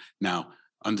problem. Now,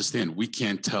 understand, we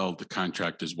can't tell the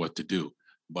contractors what to do.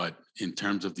 But in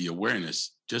terms of the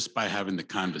awareness, just by having the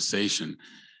conversation,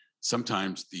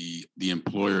 sometimes the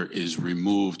employer is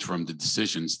removed from the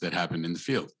decisions that happen in the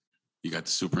field. You got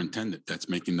the superintendent that's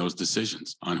making those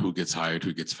decisions on who gets hired,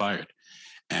 who gets fired.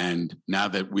 And now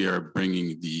that we are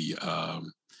bringing the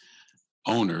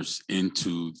owners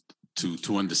into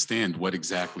to understand what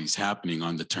exactly is happening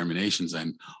on the terminations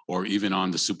end, or even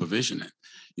on the supervision end.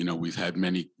 You know, we've had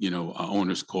many,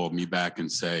 owners call me back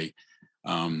and say,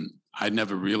 I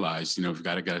never realized,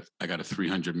 I got a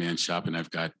 300-man shop, and I've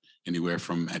got anywhere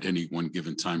from, at any one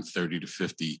given time, 30 to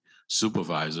 50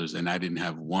 supervisors, and I didn't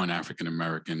have one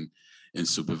African-American in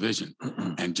supervision.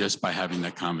 And just by having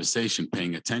that conversation,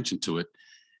 paying attention to it,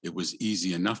 it was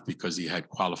easy enough because he had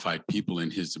qualified people in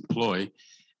his employ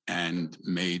and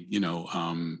made,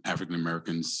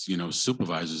 African-Americans,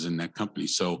 supervisors in that company.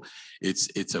 So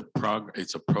it's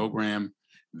a program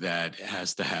that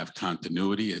has to have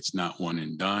continuity. It's not one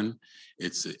and done.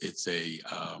 It's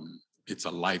a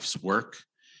life's work.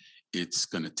 It's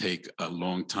going to take a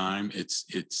long time.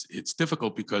 It's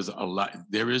difficult because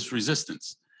there is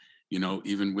resistance.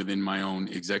 Even within my own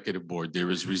executive board, there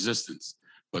is resistance,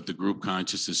 but the group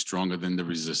conscious is stronger than the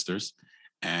resistors.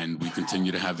 And we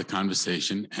continue to have the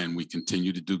conversation, and we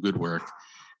continue to do good work.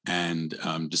 And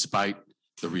despite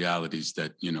the realities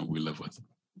that, we live with.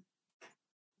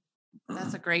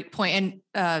 That's a great point.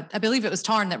 And I believe it was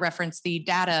Tarn that referenced the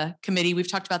data committee. We've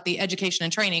talked about the education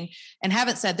and training, and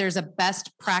haven't said there's a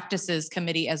best practices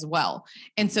committee as well.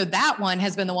 And so that one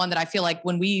has been the one that I feel like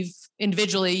when we've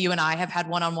individually, you and I have had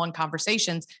one-on-one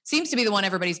conversations, seems to be the one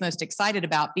everybody's most excited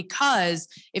about, because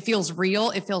it feels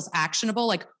real. It feels actionable.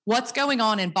 Like, what's going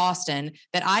on in Boston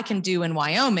that I can do in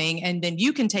Wyoming, and then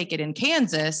you can take it in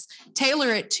Kansas, tailor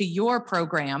it to your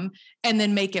program, and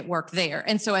then make it work there.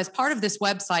 And so as part of this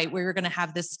website, where you're going to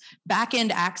have this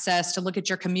back-end access to look at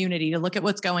your community, to look at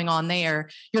what's going on there,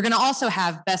 you're going to also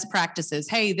have best practices.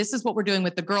 Hey, this is what we're doing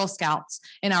with the Girl Scouts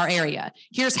in our area.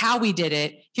 Here's how we did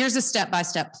it. Here's a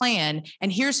step-by-step plan.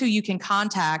 And here's who you can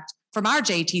contact from our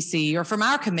JTC or from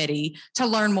our committee to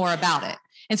learn more about it.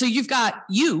 And so you've got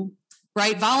you,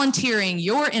 right, volunteering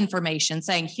your information,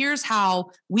 saying, here's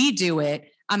how we do it.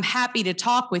 I'm happy to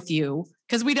talk with you,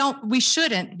 because we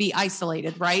shouldn't be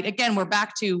isolated, right? Again, we're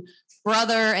back to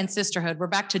brother and sisterhood. We're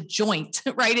back to joint,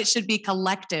 right? It should be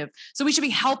collective. So we should be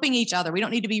helping each other. We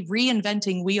don't need to be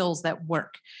reinventing wheels that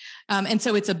work. And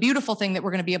so it's a beautiful thing that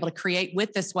we're going to be able to create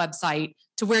with this website,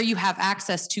 to where you have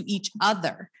access to each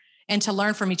other and to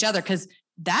learn from each other, because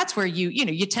that's where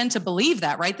you tend to believe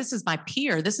that, right? This is my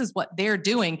peer. This is what they're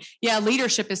doing. Yeah,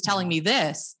 leadership is telling me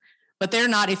this, but they're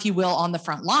not, if you will, on the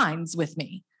front lines with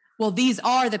me. Well, these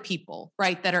are the people,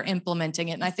 right, that are implementing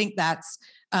it. And I think that's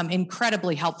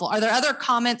incredibly helpful. Are there other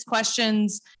comments,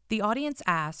 questions? The audience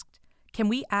asked, can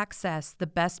we access the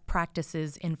best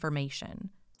practices information?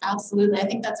 Absolutely. I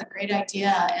think that's a great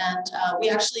idea. And we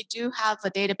actually do have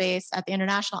a database at the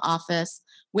international office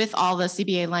with all the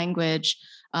CBA language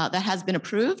that has been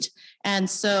approved. And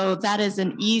so that is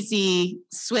an easy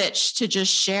switch to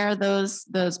just share those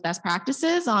best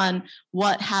practices on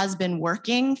what has been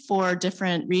working for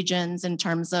different regions in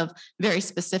terms of very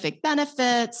specific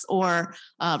benefits or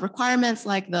requirements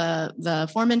like the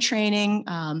foreman training.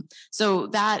 So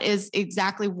that is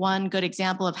exactly one good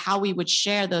example of how we would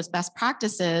share those best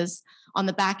practices on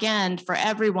the back end for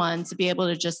everyone to be able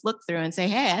to just look through and say,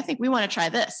 hey, I think we want to try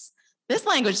this. This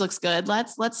language looks good.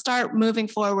 Let's start moving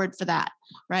forward for that,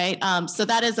 right? So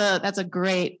that's a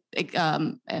great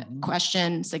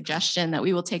question, suggestion that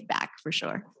we will take back for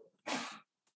sure.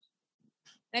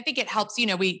 I think it helps,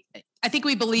 I think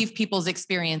we believe people's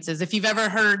experiences. If you've ever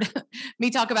heard me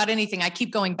talk about anything, I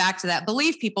keep going back to that.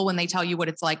 Believe people when they tell you what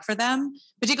it's like for them,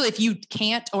 particularly if you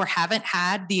can't or haven't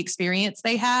had the experience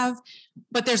they have.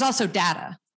 But there's also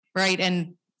data, right?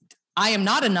 And I am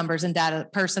not a numbers and data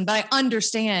person, but I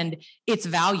understand its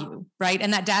value, right?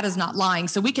 And that data is not lying.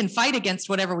 So we can fight against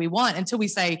whatever we want until we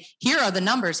say, here are the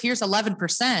numbers, here's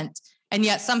 11%. And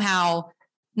yet somehow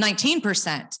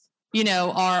 19%,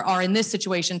 are in this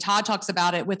situation. Todd talks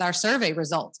about it with our survey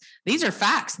results. These are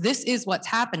facts. This is what's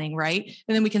happening, right?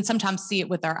 And then we can sometimes see it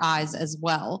with our eyes as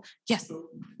well. Yes. So,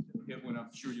 when I'm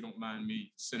sure you don't mind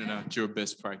me sending out your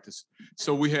best practice.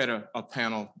 So we had a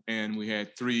panel, and we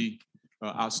had 3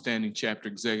 outstanding chapter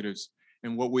executives.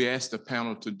 And what we asked the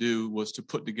panel to do was to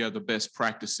put together best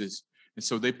practices. And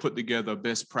so they put together a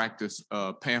best practice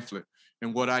pamphlet.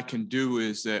 And what I can do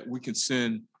is that we can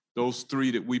send those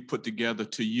 3 that we put together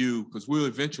to you, because we'll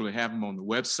eventually have them on the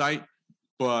website.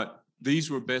 But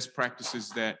these were best practices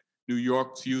that New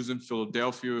York's using,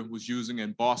 Philadelphia was using,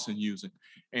 and Boston using.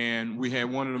 And we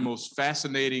had one of the most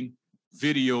fascinating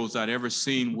videos I'd ever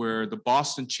seen where the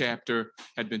Boston chapter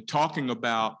had been talking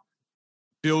about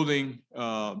building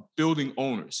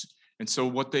owners. And so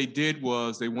what they did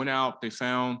was they went out, they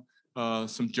found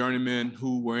some journeymen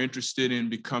who were interested in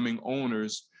becoming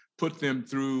owners, put them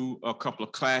through a couple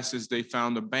of classes. They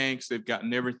found the banks, they've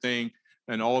gotten everything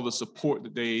and all the support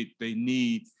that they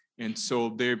need. And so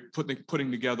they're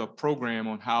putting together a program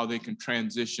on how they can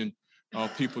transition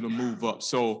people to move up.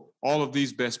 So all of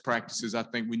these best practices, I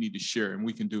think we need to share, and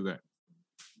we can do that.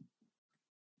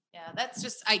 Yeah, that's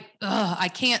just, I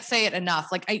can't say it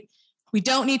enough. Like we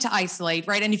don't need to isolate,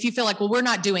 right? And if you feel like, well, we're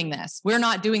not doing this, we're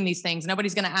not doing these things,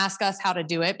 nobody's going to ask us how to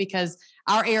do it because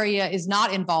our area is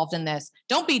not involved in this.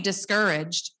 Don't be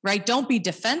discouraged, right? Don't be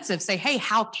defensive. Say, hey,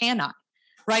 how can I?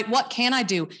 Right? What can I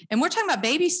do? And we're talking about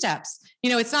baby steps. You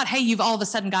know, it's not, hey, you've all of a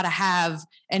sudden got to have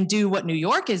and do what New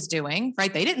York is doing,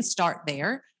 right? They didn't start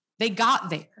there. They got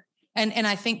there. And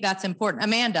I think that's important.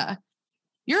 Amanda,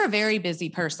 you're a very busy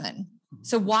person.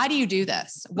 So why do you do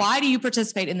this? Why do you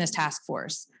participate in this task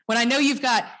force? When I know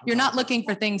you're not looking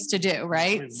for things to do,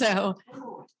 right? So,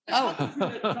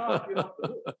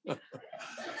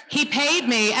 he paid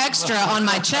me extra on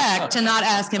my check to not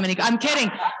ask him any. I'm kidding.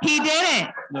 He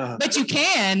didn't, but you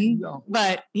can,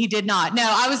 but he did not. No,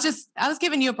 I was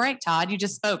giving you a break, Todd. You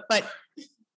just spoke, but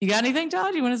you got anything,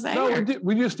 Todd, you want to say? No,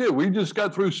 we just did. We just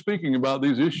got through speaking about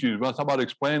these issues. About talking about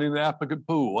expanding the applicant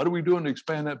pool. What are we doing to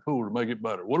expand that pool to make it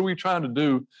better? What are we trying to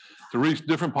do to reach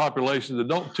different populations that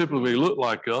don't typically look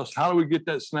like us? How do we get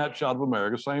that snapshot of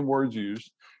America? Same words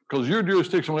used. Because your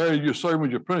jurisdictional area you're serving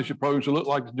with your apprenticeship program should look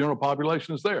like the general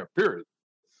population is there, period.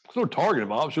 There's no target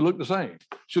involved. It should look the same.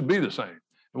 Should be the same.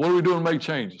 And what are we doing to make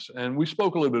changes? And we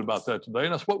spoke a little bit about that today.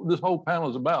 And that's what this whole panel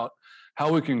is about,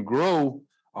 how we can grow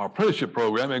our apprenticeship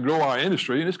program and grow our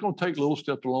industry. And it's going to take little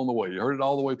steps along the way. You heard it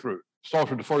all the way through. Starts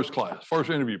with the first class, first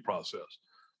interview process,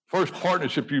 first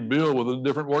partnership you build with a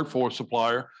different workforce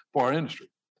supplier for our industry.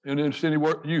 And then City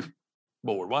Work Youth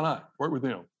Board. Why not? Work with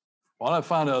them. Why not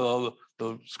find the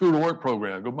school to work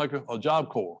program? Go make a job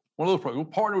corps. One of those programs.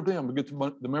 We'll partner with them to get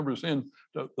the members in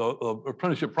the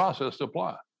apprenticeship process to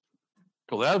apply.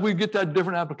 Because as we get that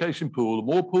different application pool, the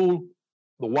more pool,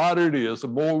 the wider it is, the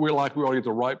more we're likely we ought to get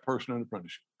the right person in the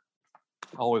apprenticeship.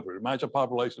 All the way through. To match our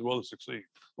population as well as succeed.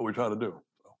 What we try to do.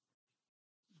 So.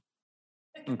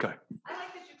 Okay. I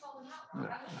like that you called them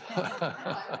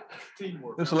out.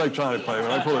 It's electronic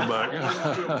payment. I pull it back.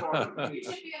 You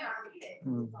should be in our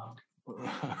meeting.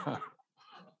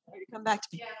 Come back to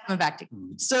me. Coming back to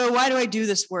you. So why do I do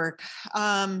this work?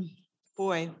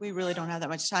 Boy, we really don't have that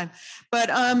much time. But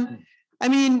I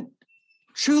mean,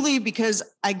 truly, because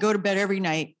I go to bed every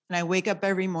night and I wake up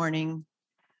every morning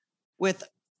with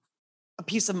a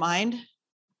peace of mind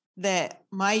that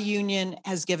my union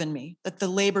has given me, that the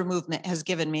labor movement has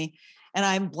given me. And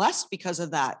I'm blessed because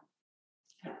of that.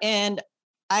 And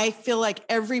I feel like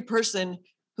every person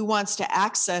who wants to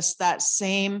access that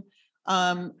same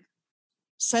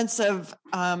sense of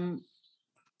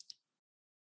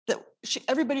that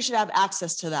everybody should have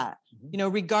access to that, you know,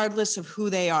 regardless of who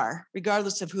they are,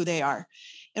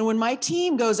 And when my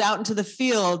team goes out into the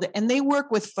field and they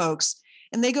work with folks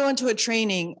and they go into a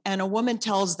training and a woman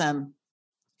tells them,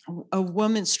 a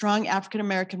woman, strong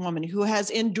African-American woman who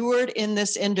has endured in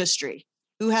this industry,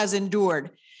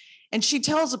 and she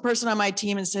tells the person on my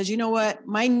team and says, you know what,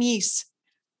 my niece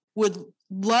would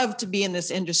love to be in this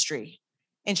industry.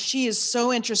 And she is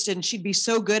so interested and she'd be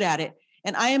so good at it.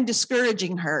 And I am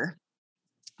discouraging her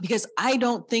because I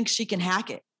don't think she can hack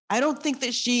it. I don't think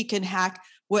that she can hack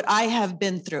what I have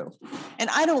been through. And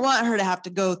I don't want her to have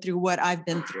to go through what I've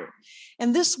been through.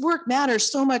 And this work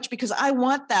matters so much because I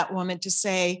want that woman to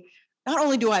say, not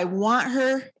only do I want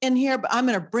her in here, but I'm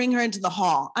going to bring her into the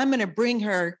hall. I'm going to bring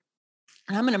her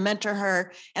and I'm going to mentor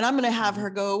her and I'm going to have her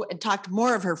go and talk to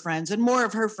more of her friends and more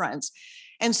of her friends.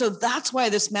 And so that's why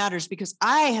this matters, because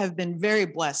I have been very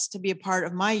blessed to be a part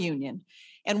of my union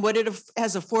and what it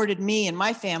has afforded me and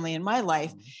my family and my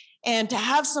life. And to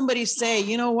have somebody say,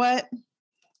 you know what,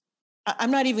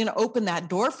 I'm not even going to open that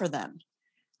door for them.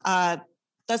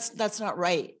 That's not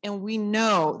right. And we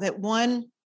know that one,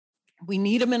 we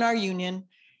need them in our union.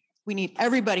 We need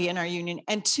everybody in our union.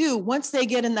 And two, once they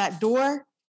get in that door,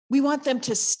 we want them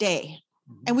to stay.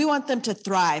 And we want them to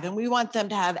thrive, and we want them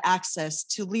to have access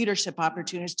to leadership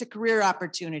opportunities, to career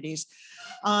opportunities.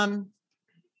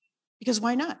 Because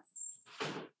why not?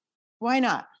 Why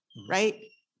not, right?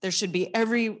 There should be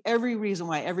every reason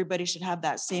why everybody should have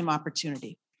that same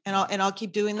opportunity. And I'll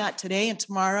keep doing that today and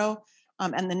tomorrow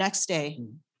and the next day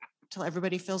until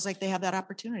everybody feels like they have that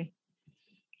opportunity.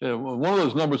 Yeah, well, one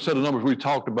of those set of numbers we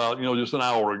talked about, just an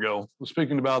hour ago,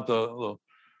 speaking about the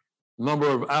number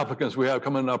of applicants we have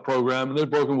coming in our program, and they're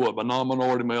broken what by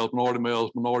non-minority males,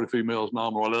 minority females,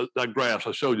 non-minority. That graph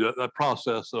I showed you, that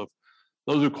process of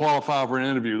those who qualify for an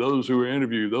interview, those who were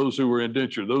interviewed, those who were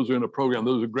indentured, those who are in the program,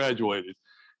 those who graduated.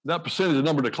 That percentage of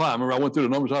number declined. Remember, I went through the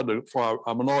numbers for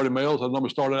our minority males. That number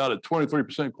started out at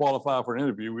 23% qualify for an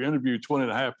interview. We interviewed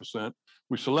 20.5%.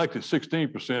 We selected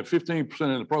 16%, 15%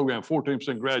 in the program,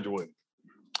 14% graduated.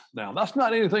 Now, that's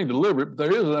not anything deliberate, but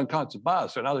there is an unconscious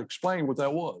bias, and I'll explain what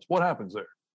that was. What happens there?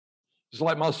 It's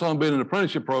like my son being in an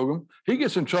apprenticeship program. He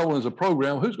gets in trouble as a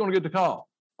program. Who's going to get the call?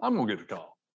 I'm going to get the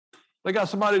call. They got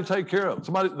somebody to take care of.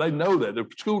 Somebody, they know that. The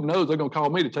school knows they're going to call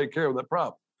me to take care of that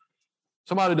problem.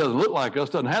 Somebody doesn't look like us,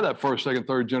 doesn't have that first, second,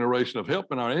 third generation of help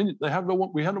in our engine. We have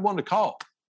no one to call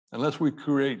unless we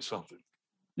create something.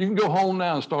 You can go home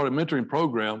now and start a mentoring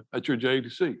program at your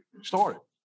JTC. Start it.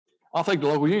 I think the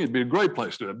local union would be a great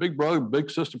place to do it. Big brother, big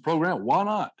sister program. Why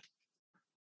not?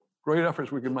 Great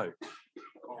efforts we can make.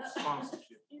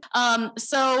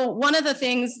 So one of the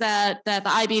things that the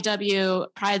IBEW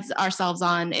prides ourselves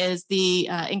on is the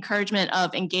encouragement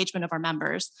of engagement of our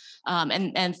members.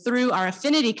 And through our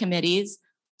affinity committees,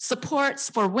 supports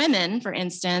for women, for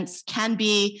instance, can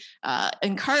be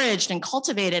encouraged and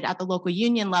cultivated at the local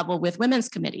union level with women's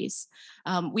committees.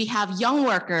 We have young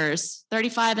workers,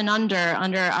 35 and under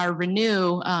our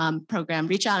Renew program,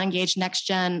 Reach Out and Engage Next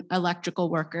Gen Electrical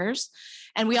Workers.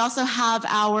 And we also have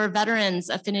our veterans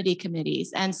affinity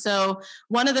committees. And so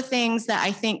one of the things that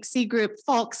I think C Group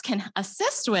folks can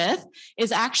assist with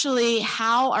is actually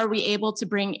how are we able to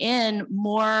bring in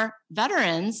more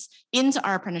veterans into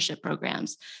our apprenticeship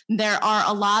programs. There are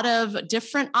a lot of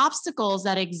different obstacles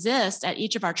that exist at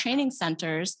each of our training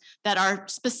centers that are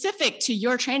specific to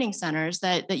your training centers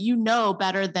that you know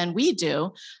better than we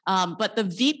do. But the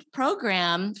VEEP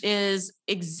program is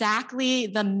exactly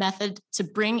the method to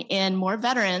bring in more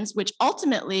veterans, which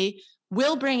ultimately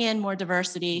will bring in more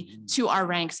diversity to our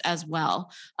ranks as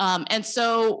well. And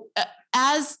so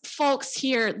as folks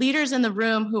here, leaders in the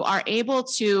room who are able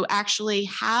to actually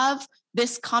have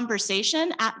this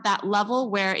conversation at that level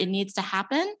where it needs to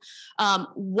happen,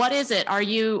 what is it? Are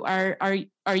you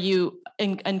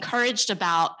encouraged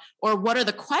about, or what are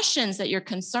the questions that you're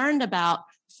concerned about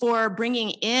for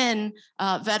bringing in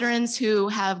veterans who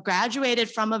have graduated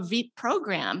from a VEEP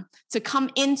program to come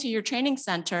into your training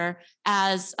center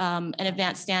as an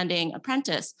advanced standing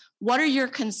apprentice? What are your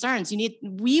concerns?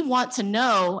 We want to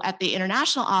know at the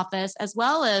international office, as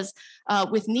well as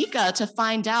with NECA, to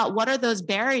find out what are those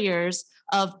barriers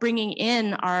of bringing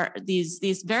in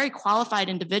these very qualified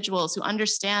individuals who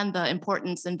understand the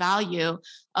importance and value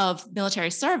of military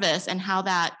service and how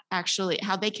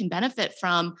they can benefit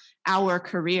from our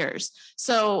careers.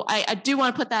 So I do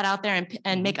want to put that out there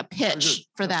and make a pitch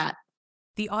for that.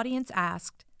 The audience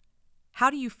asked, how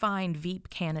do you find VEEP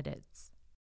candidates?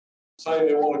 Say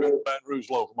they want to go to Baton Rouge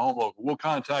local, my home local. We'll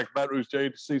contact Baton Rouge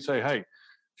JTC, say, hey,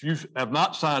 if you have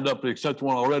not signed up to accept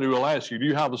one already, we'll ask you, do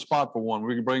you have a spot for one?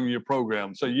 We can bring you your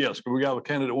program. Say yes, but we got a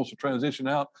candidate that wants to transition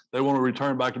out. They want to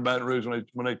return back to Baton Rouge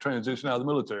when they transition out of the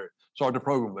military. Start the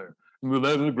program there. And we'll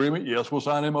let an agreement. Yes, we'll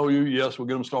sign MOU. Yes, we'll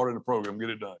get them started in the program, get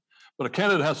it done. But a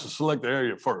candidate has to select the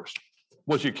area first.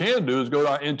 What you can do is go to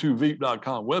our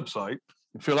into-veep.com website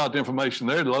and fill out the information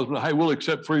there. Let us know, hey, we'll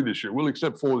accept 3 this year. We'll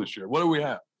accept 4 this year. What do we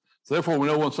have? So therefore, we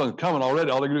know when something's coming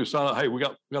already. All they can do is sign up, hey, we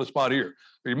got a spot here.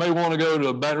 Or you may want to go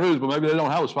to Baton Rouge, but maybe they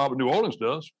don't have a spot, but New Orleans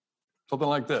does. Something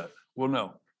like that. We'll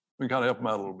know. We can kind of help them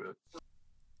out a little bit.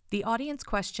 The audience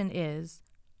question is,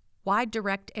 why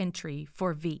direct entry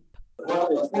for VEEP?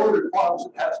 Well, it's one requirements,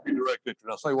 it has to be direct entry.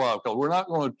 And I'll say why, because we're not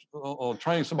going to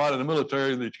train somebody in the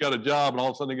military that you got a job and all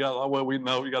of a sudden you got, oh, well, we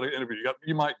know you got an interview.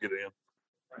 You might get in.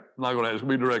 I'm not going to, it's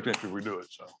going to be direct entry if we do it.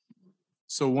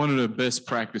 So one of the best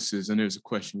practices, and there's a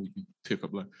question we can pick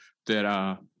up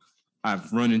that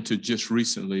I've run into just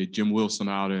recently, Jim Wilson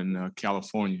out in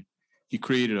California. He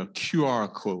created a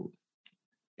QR code,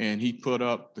 and he put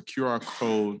up the QR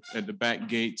code at the back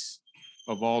gates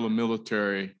of all the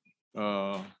military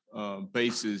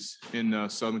bases in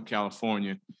Southern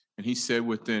California. And he said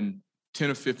within 10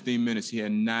 or 15 minutes, he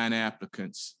had 9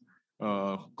 applicants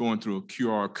going through a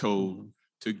QR code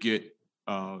to get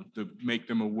to make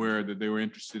them aware that they were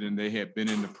interested and they had been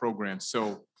in the program.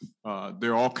 So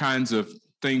there are all kinds of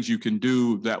things you can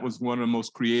do. That was one of the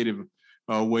most creative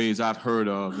ways I've heard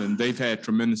of, and they've had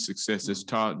tremendous success, as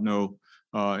Todd know,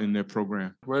 in their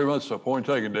program. Very much so. Point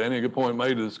taken, Danny. A good point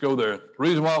made. Let's go there. The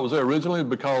reason why it was there originally is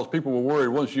because people were worried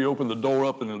once you open the door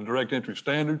up in the direct entry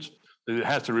standards that it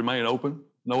has to remain open.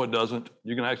 No, it doesn't.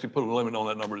 You can actually put a limit on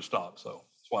that number to stop. So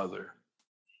that's why it's there.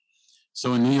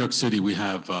 So in New York City, we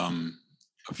have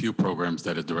a few programs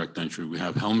that are direct entry. We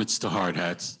have helmets to hard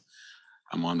hats.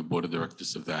 I'm on the board of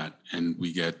directors of that, and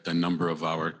we get a number of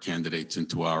our candidates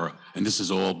into our, and this is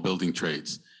all building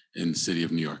trades in the city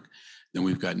of New York. Then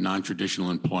we've got non-traditional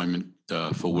employment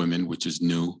for women, which is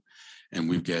new, and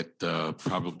we get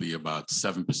probably about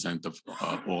 7% of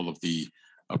all of the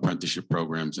apprenticeship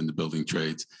programs in the building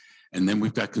trades. And then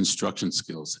we've got construction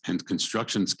skills, and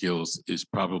construction skills is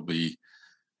probably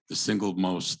the single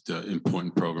most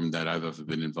important program that I've ever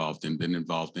been involved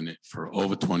in it for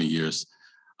over 20 years.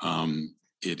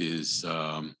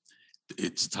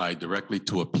 It's tied directly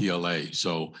to a PLA.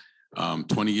 So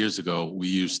 20 years ago, we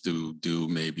used to do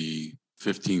maybe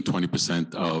 15,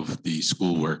 20% of the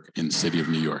schoolwork in the city of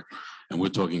New York. And we're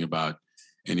talking about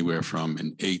anywhere from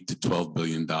an $8 to $12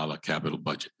 billion capital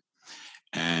budget.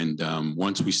 And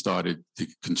once we started the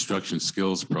construction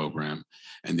skills program,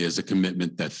 and there's a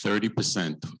commitment that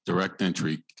 30% direct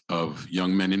entry of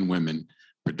young men and women,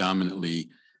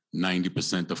 predominantly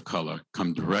 90% of color,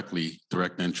 come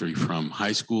direct entry from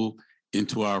high school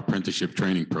into our apprenticeship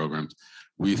training programs.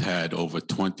 We've had over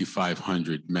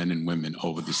 2,500 men and women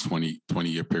over this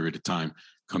 20-year period of time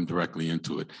come directly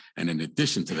into it. And in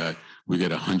addition to that, we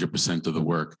get 100% of the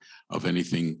work of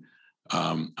anything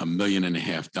 $1.5 million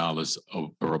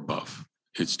or above.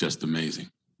 It's just amazing.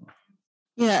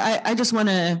 Yeah, I just want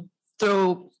to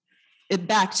throw it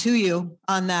back to you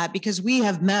on that, because we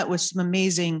have met with some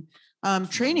amazing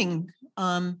training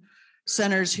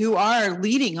centers who are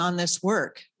leading on this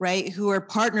work, right? Who are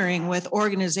partnering with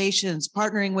organizations,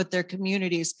 partnering with their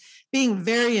communities, being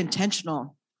very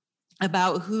intentional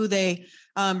about who they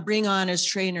bring on as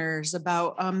trainers,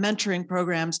 about mentoring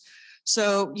programs.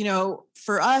 So, you know,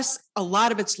 for us, a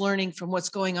lot of it's learning from what's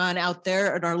going on out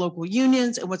there at our local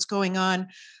unions and what's going on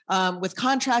with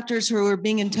contractors who are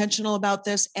being intentional about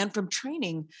this, and from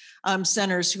training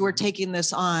centers who are taking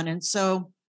this on. And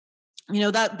so, you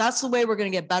know, that's the way we're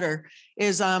going to get better,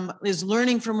 is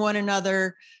learning from one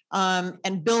another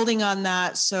and building on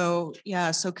that. So, yeah,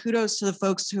 so kudos to the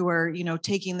folks who are, you know,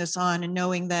 taking this on and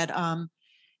knowing that,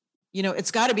 you know,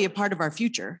 it's got to be a part of our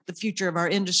future, the future of our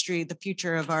industry, the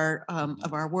future of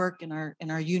our work and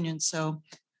our unions. So,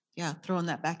 yeah, throwing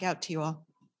that back out to you all.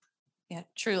 Yeah,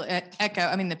 truly echo.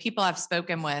 I mean, the people I've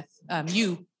spoken with,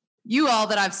 you all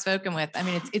that I've spoken with, I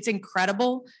mean, it's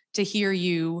incredible to hear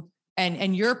you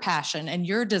and your passion and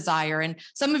your desire. And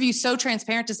some of you so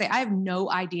transparent to say, I have no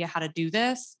idea how to do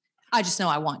this. I just know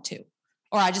I want to,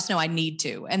 or I just know I need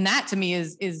to. And that to me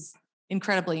is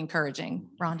incredibly encouraging.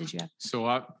 Ron, did you have? So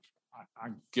I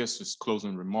guess it's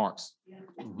closing remarks.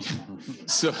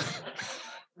 So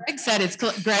Greg said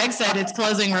it's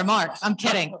closing remarks. I'm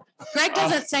kidding. Greg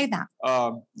doesn't say that.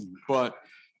 But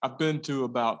I've been to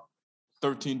about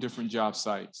 13 different job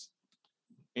sites,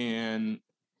 and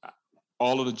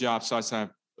all of the job sites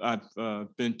I've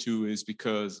been to is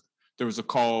because there was a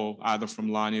call either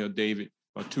from Lonnie or David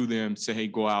or to them, say, hey,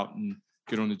 go out and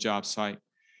get on the job site.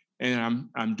 And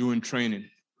I'm doing training.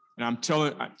 And I'm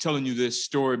telling you this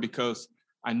story because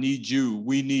I need you.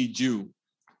 We need you.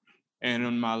 And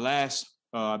in my last,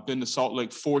 I've been to Salt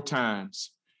Lake 4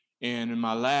 times. And in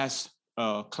my last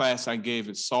class I gave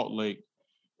at Salt Lake,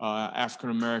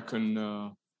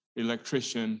 African-American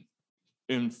electrician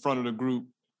in front of the group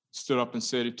stood up and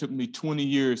said, it took me 20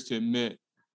 years to admit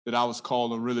that I was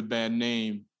called a really bad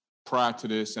name prior to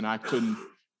this, and I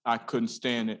couldn't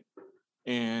stand it.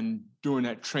 And during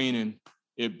that training,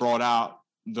 it brought out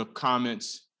the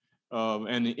comments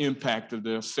and the impact of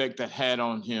the effect that had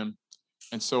on him.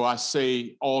 And so I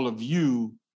say all of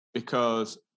you,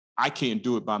 because I can't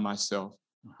do it by myself.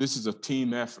 This is a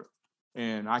team effort.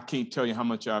 And I can't tell you how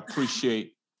much I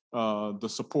appreciate the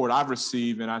support I've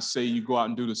received. And I say you go out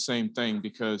and do the same thing,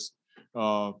 because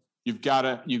you've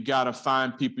got to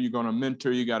find people you're going to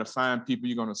mentor. You got to find people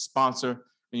you're going to sponsor,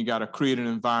 and you got to create an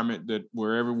environment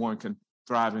where everyone can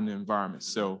thrive in the environment.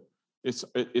 So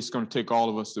it's going to take all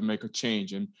of us to make a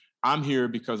change. And I'm here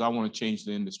because I want to change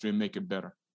the industry and make it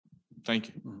better. Thank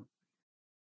you.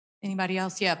 Anybody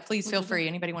else? Yeah, please feel free.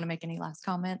 Anybody want to make any last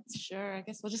comments? Sure. I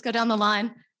guess we'll just go down the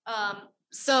line.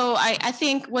 So I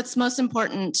think what's most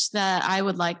important that I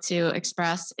would like to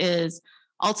express is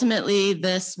ultimately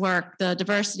this work, the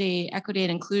diversity, equity,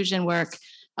 and inclusion work.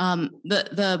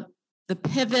 The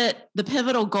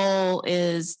pivotal goal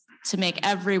is to make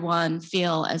everyone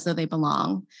feel as though they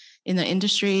belong in the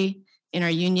industry, in our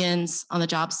unions, on the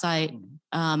job site,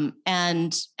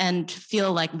 and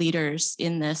feel like leaders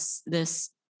in this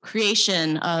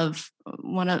creation of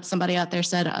somebody out there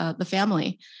said the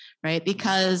family, right?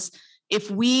 Because if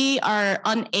we are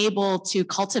unable to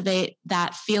cultivate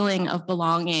that feeling of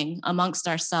belonging amongst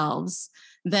ourselves,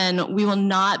 then we will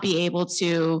not be able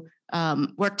to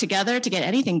work together to get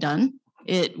anything done,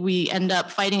 We end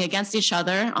up fighting against each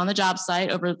other on the job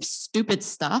site over stupid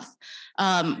stuff.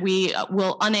 We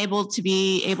will unable to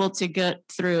be able to get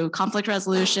through conflict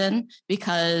resolution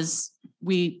because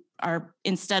we are,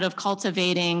 instead of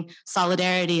cultivating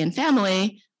solidarity and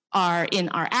family, are in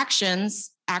our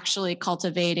actions actually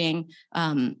cultivating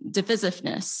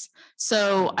divisiveness.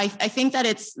 So I think that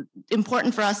it's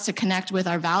important for us to connect with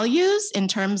our values in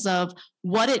terms of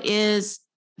what it is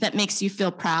that makes you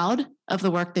feel proud of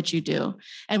the work that you do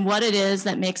and what it is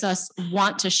that makes us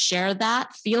want to share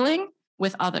that feeling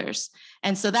with others.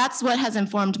 And so that's what has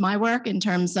informed my work in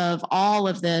terms of all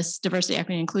of this diversity,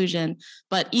 equity, and inclusion.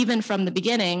 But even from the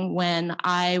beginning, when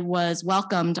I was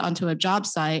welcomed onto a job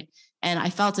site and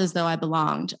I felt as though I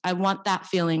belonged, I want that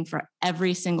feeling for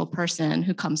every single person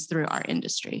who comes through our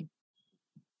industry.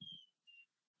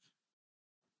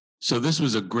 So this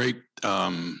was a great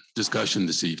discussion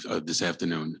this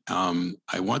afternoon.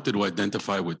 I wanted to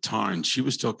identify with Taryn. She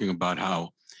was talking about how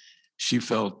she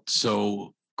felt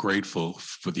so grateful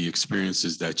for the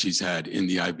experiences that she's had in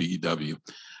the IBEW.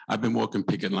 I've been walking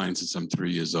picket lines since I'm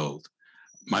 3 years old.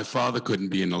 My father couldn't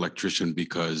be an electrician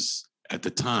because at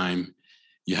the time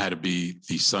you had to be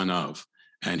the son of,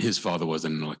 and his father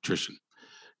wasn't an electrician.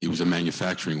 He was a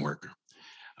manufacturing worker.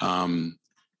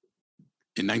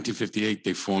 In 1958,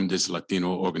 they formed this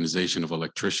Latino organization of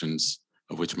electricians,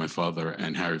 of which my father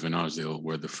and Harry Van Arsdale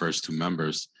were the first two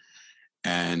members.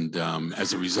 And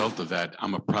as a result of that,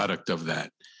 I'm a product of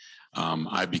that.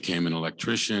 I became an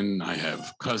electrician. I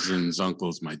have cousins,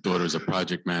 uncles. My daughter is a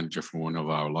project manager for one of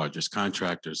our largest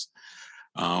contractors.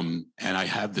 And I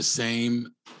have the same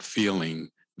feeling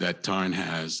that Taryn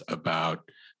has about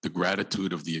the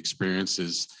gratitude of the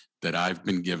experiences that I've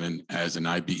been given as an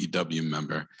IBEW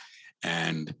member.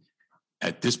 And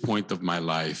at this point of my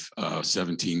life,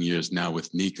 17 years now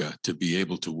with NECA, to be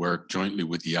able to work jointly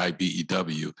with the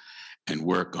IBEW and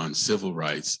work on civil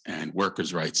rights and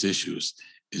workers' rights issues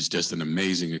is just an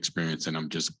amazing experience. And I'm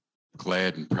just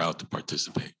glad and proud to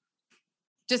participate.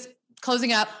 Just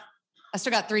closing up. I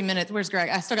still got 3 minutes. Where's Greg?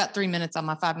 I still got 3 minutes on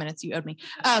my 5 minutes you owed me.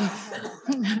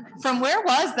 From where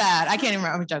was that? I can't even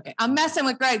remember. I'm joking. I'm messing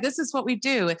with Greg. This is what we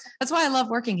do. That's why I love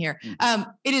working here.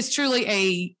 It is truly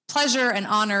a pleasure and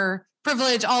honor,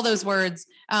 privilege, all those words,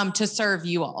 to serve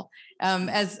you all.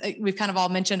 As we've kind of all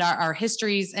mentioned our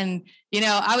histories, and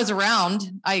I was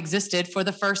around, I existed for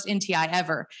the first NTI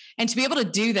ever. And to be able to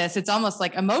do this, it's almost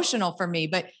like emotional for me,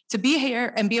 but to be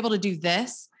here and be able to do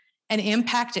this and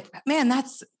impact it, man,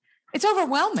 it's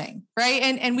overwhelming, right?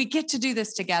 And we get to do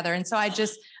this together. And so I'm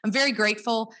very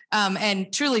grateful,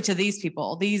 and truly to these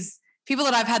people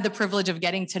that I've had the privilege of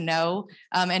getting to know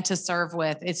and to serve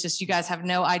with. It's just, you guys have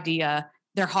no idea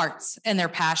their hearts and their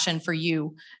passion for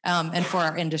you and for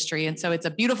our industry. And so it's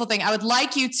a beautiful thing. I would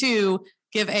like you to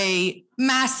give a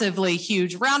massively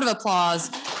huge round of applause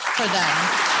for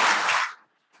them.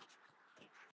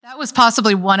 That was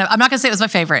possibly I'm not going to say it was my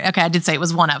favorite. Okay, I did say it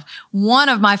was one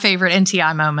of my favorite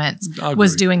NTI moments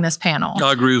was doing this panel.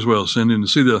 I agree as well, Cindy. And to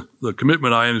see the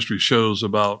commitment our industry shows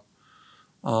about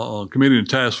committee and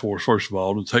task force, first of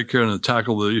all, to take care and to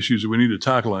tackle the issues that we need to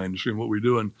tackle in our industry and what we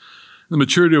do, and the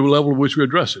maturity of the level at which we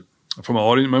address it from our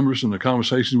audience members and the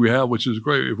conversations we have, which is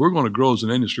great. If we're going to grow as an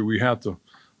industry, we have to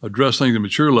address things at a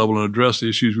mature level and address the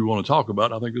issues we want to talk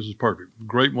about. I think this is perfect.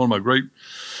 Great, one of my great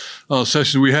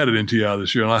sessions we had at NTI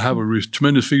this year, and I have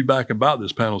tremendous feedback about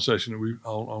this panel session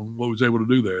on what we was able to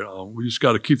do there. We just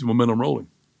got to keep the momentum rolling.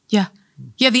 Yeah.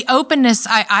 Yeah, the openness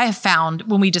I have found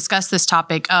when we discuss this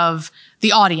topic of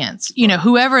the audience,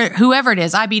 whoever it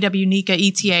is, IBEW, NECA,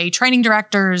 ETA, training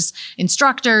directors,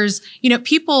 instructors,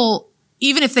 people,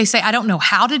 even if they say, I don't know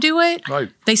how to do it,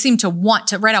 right, they seem to want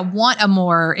to, right? I want a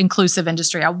more inclusive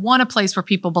industry. I want a place where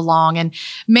people belong. And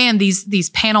man, these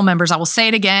panel members, I will say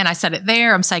it again. I said it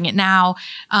there. I'm saying it now.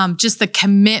 Just the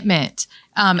commitment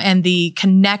and the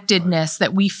connectedness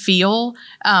that we feel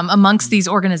amongst these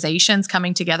organizations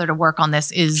coming together to work on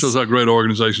this shows how great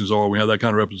organizations are. We have that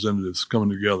kind of representatives coming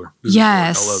together.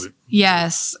 Yes. I love it.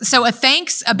 Yes. So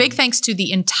a big thanks to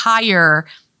the entire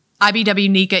IBEW,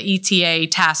 NECA, ETA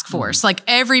task force, like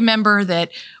every member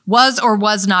that was or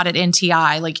was not at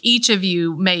NTI, like each of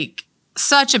you make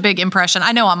such a big impression,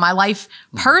 I know, on my life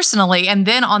personally, and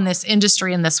then on this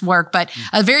industry and this work. But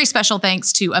a very special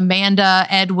thanks to Amanda,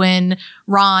 Edwin,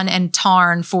 Ron, and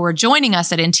Tarn for joining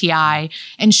us at NTI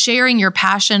and sharing your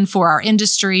passion for our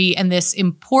industry and this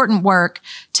important work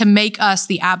to make us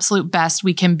the absolute best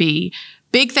we can be.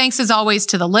 Big thanks as always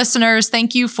to the listeners.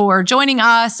 Thank you for joining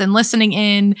us and listening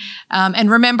in. And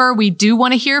remember, we do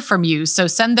want to hear from you. So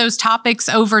send those topics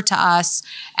over to us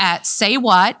at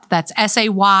SayWhat, that's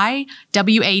SayWatt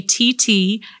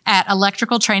at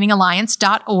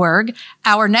electricaltrainingalliance.org.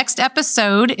 Our next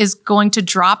episode is going to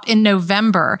drop in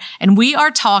November, and we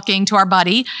are talking to our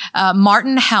buddy,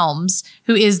 Martin Helms,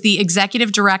 who is the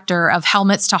executive director of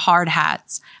Helmets to Hard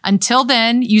Hats. Until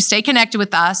then, you stay connected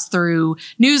with us through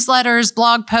newsletters,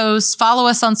 blog posts, follow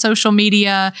us on social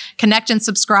media, connect and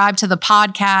subscribe to the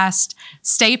podcast.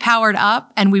 Stay powered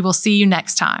up, and we will see you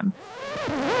next time.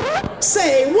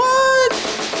 Say what?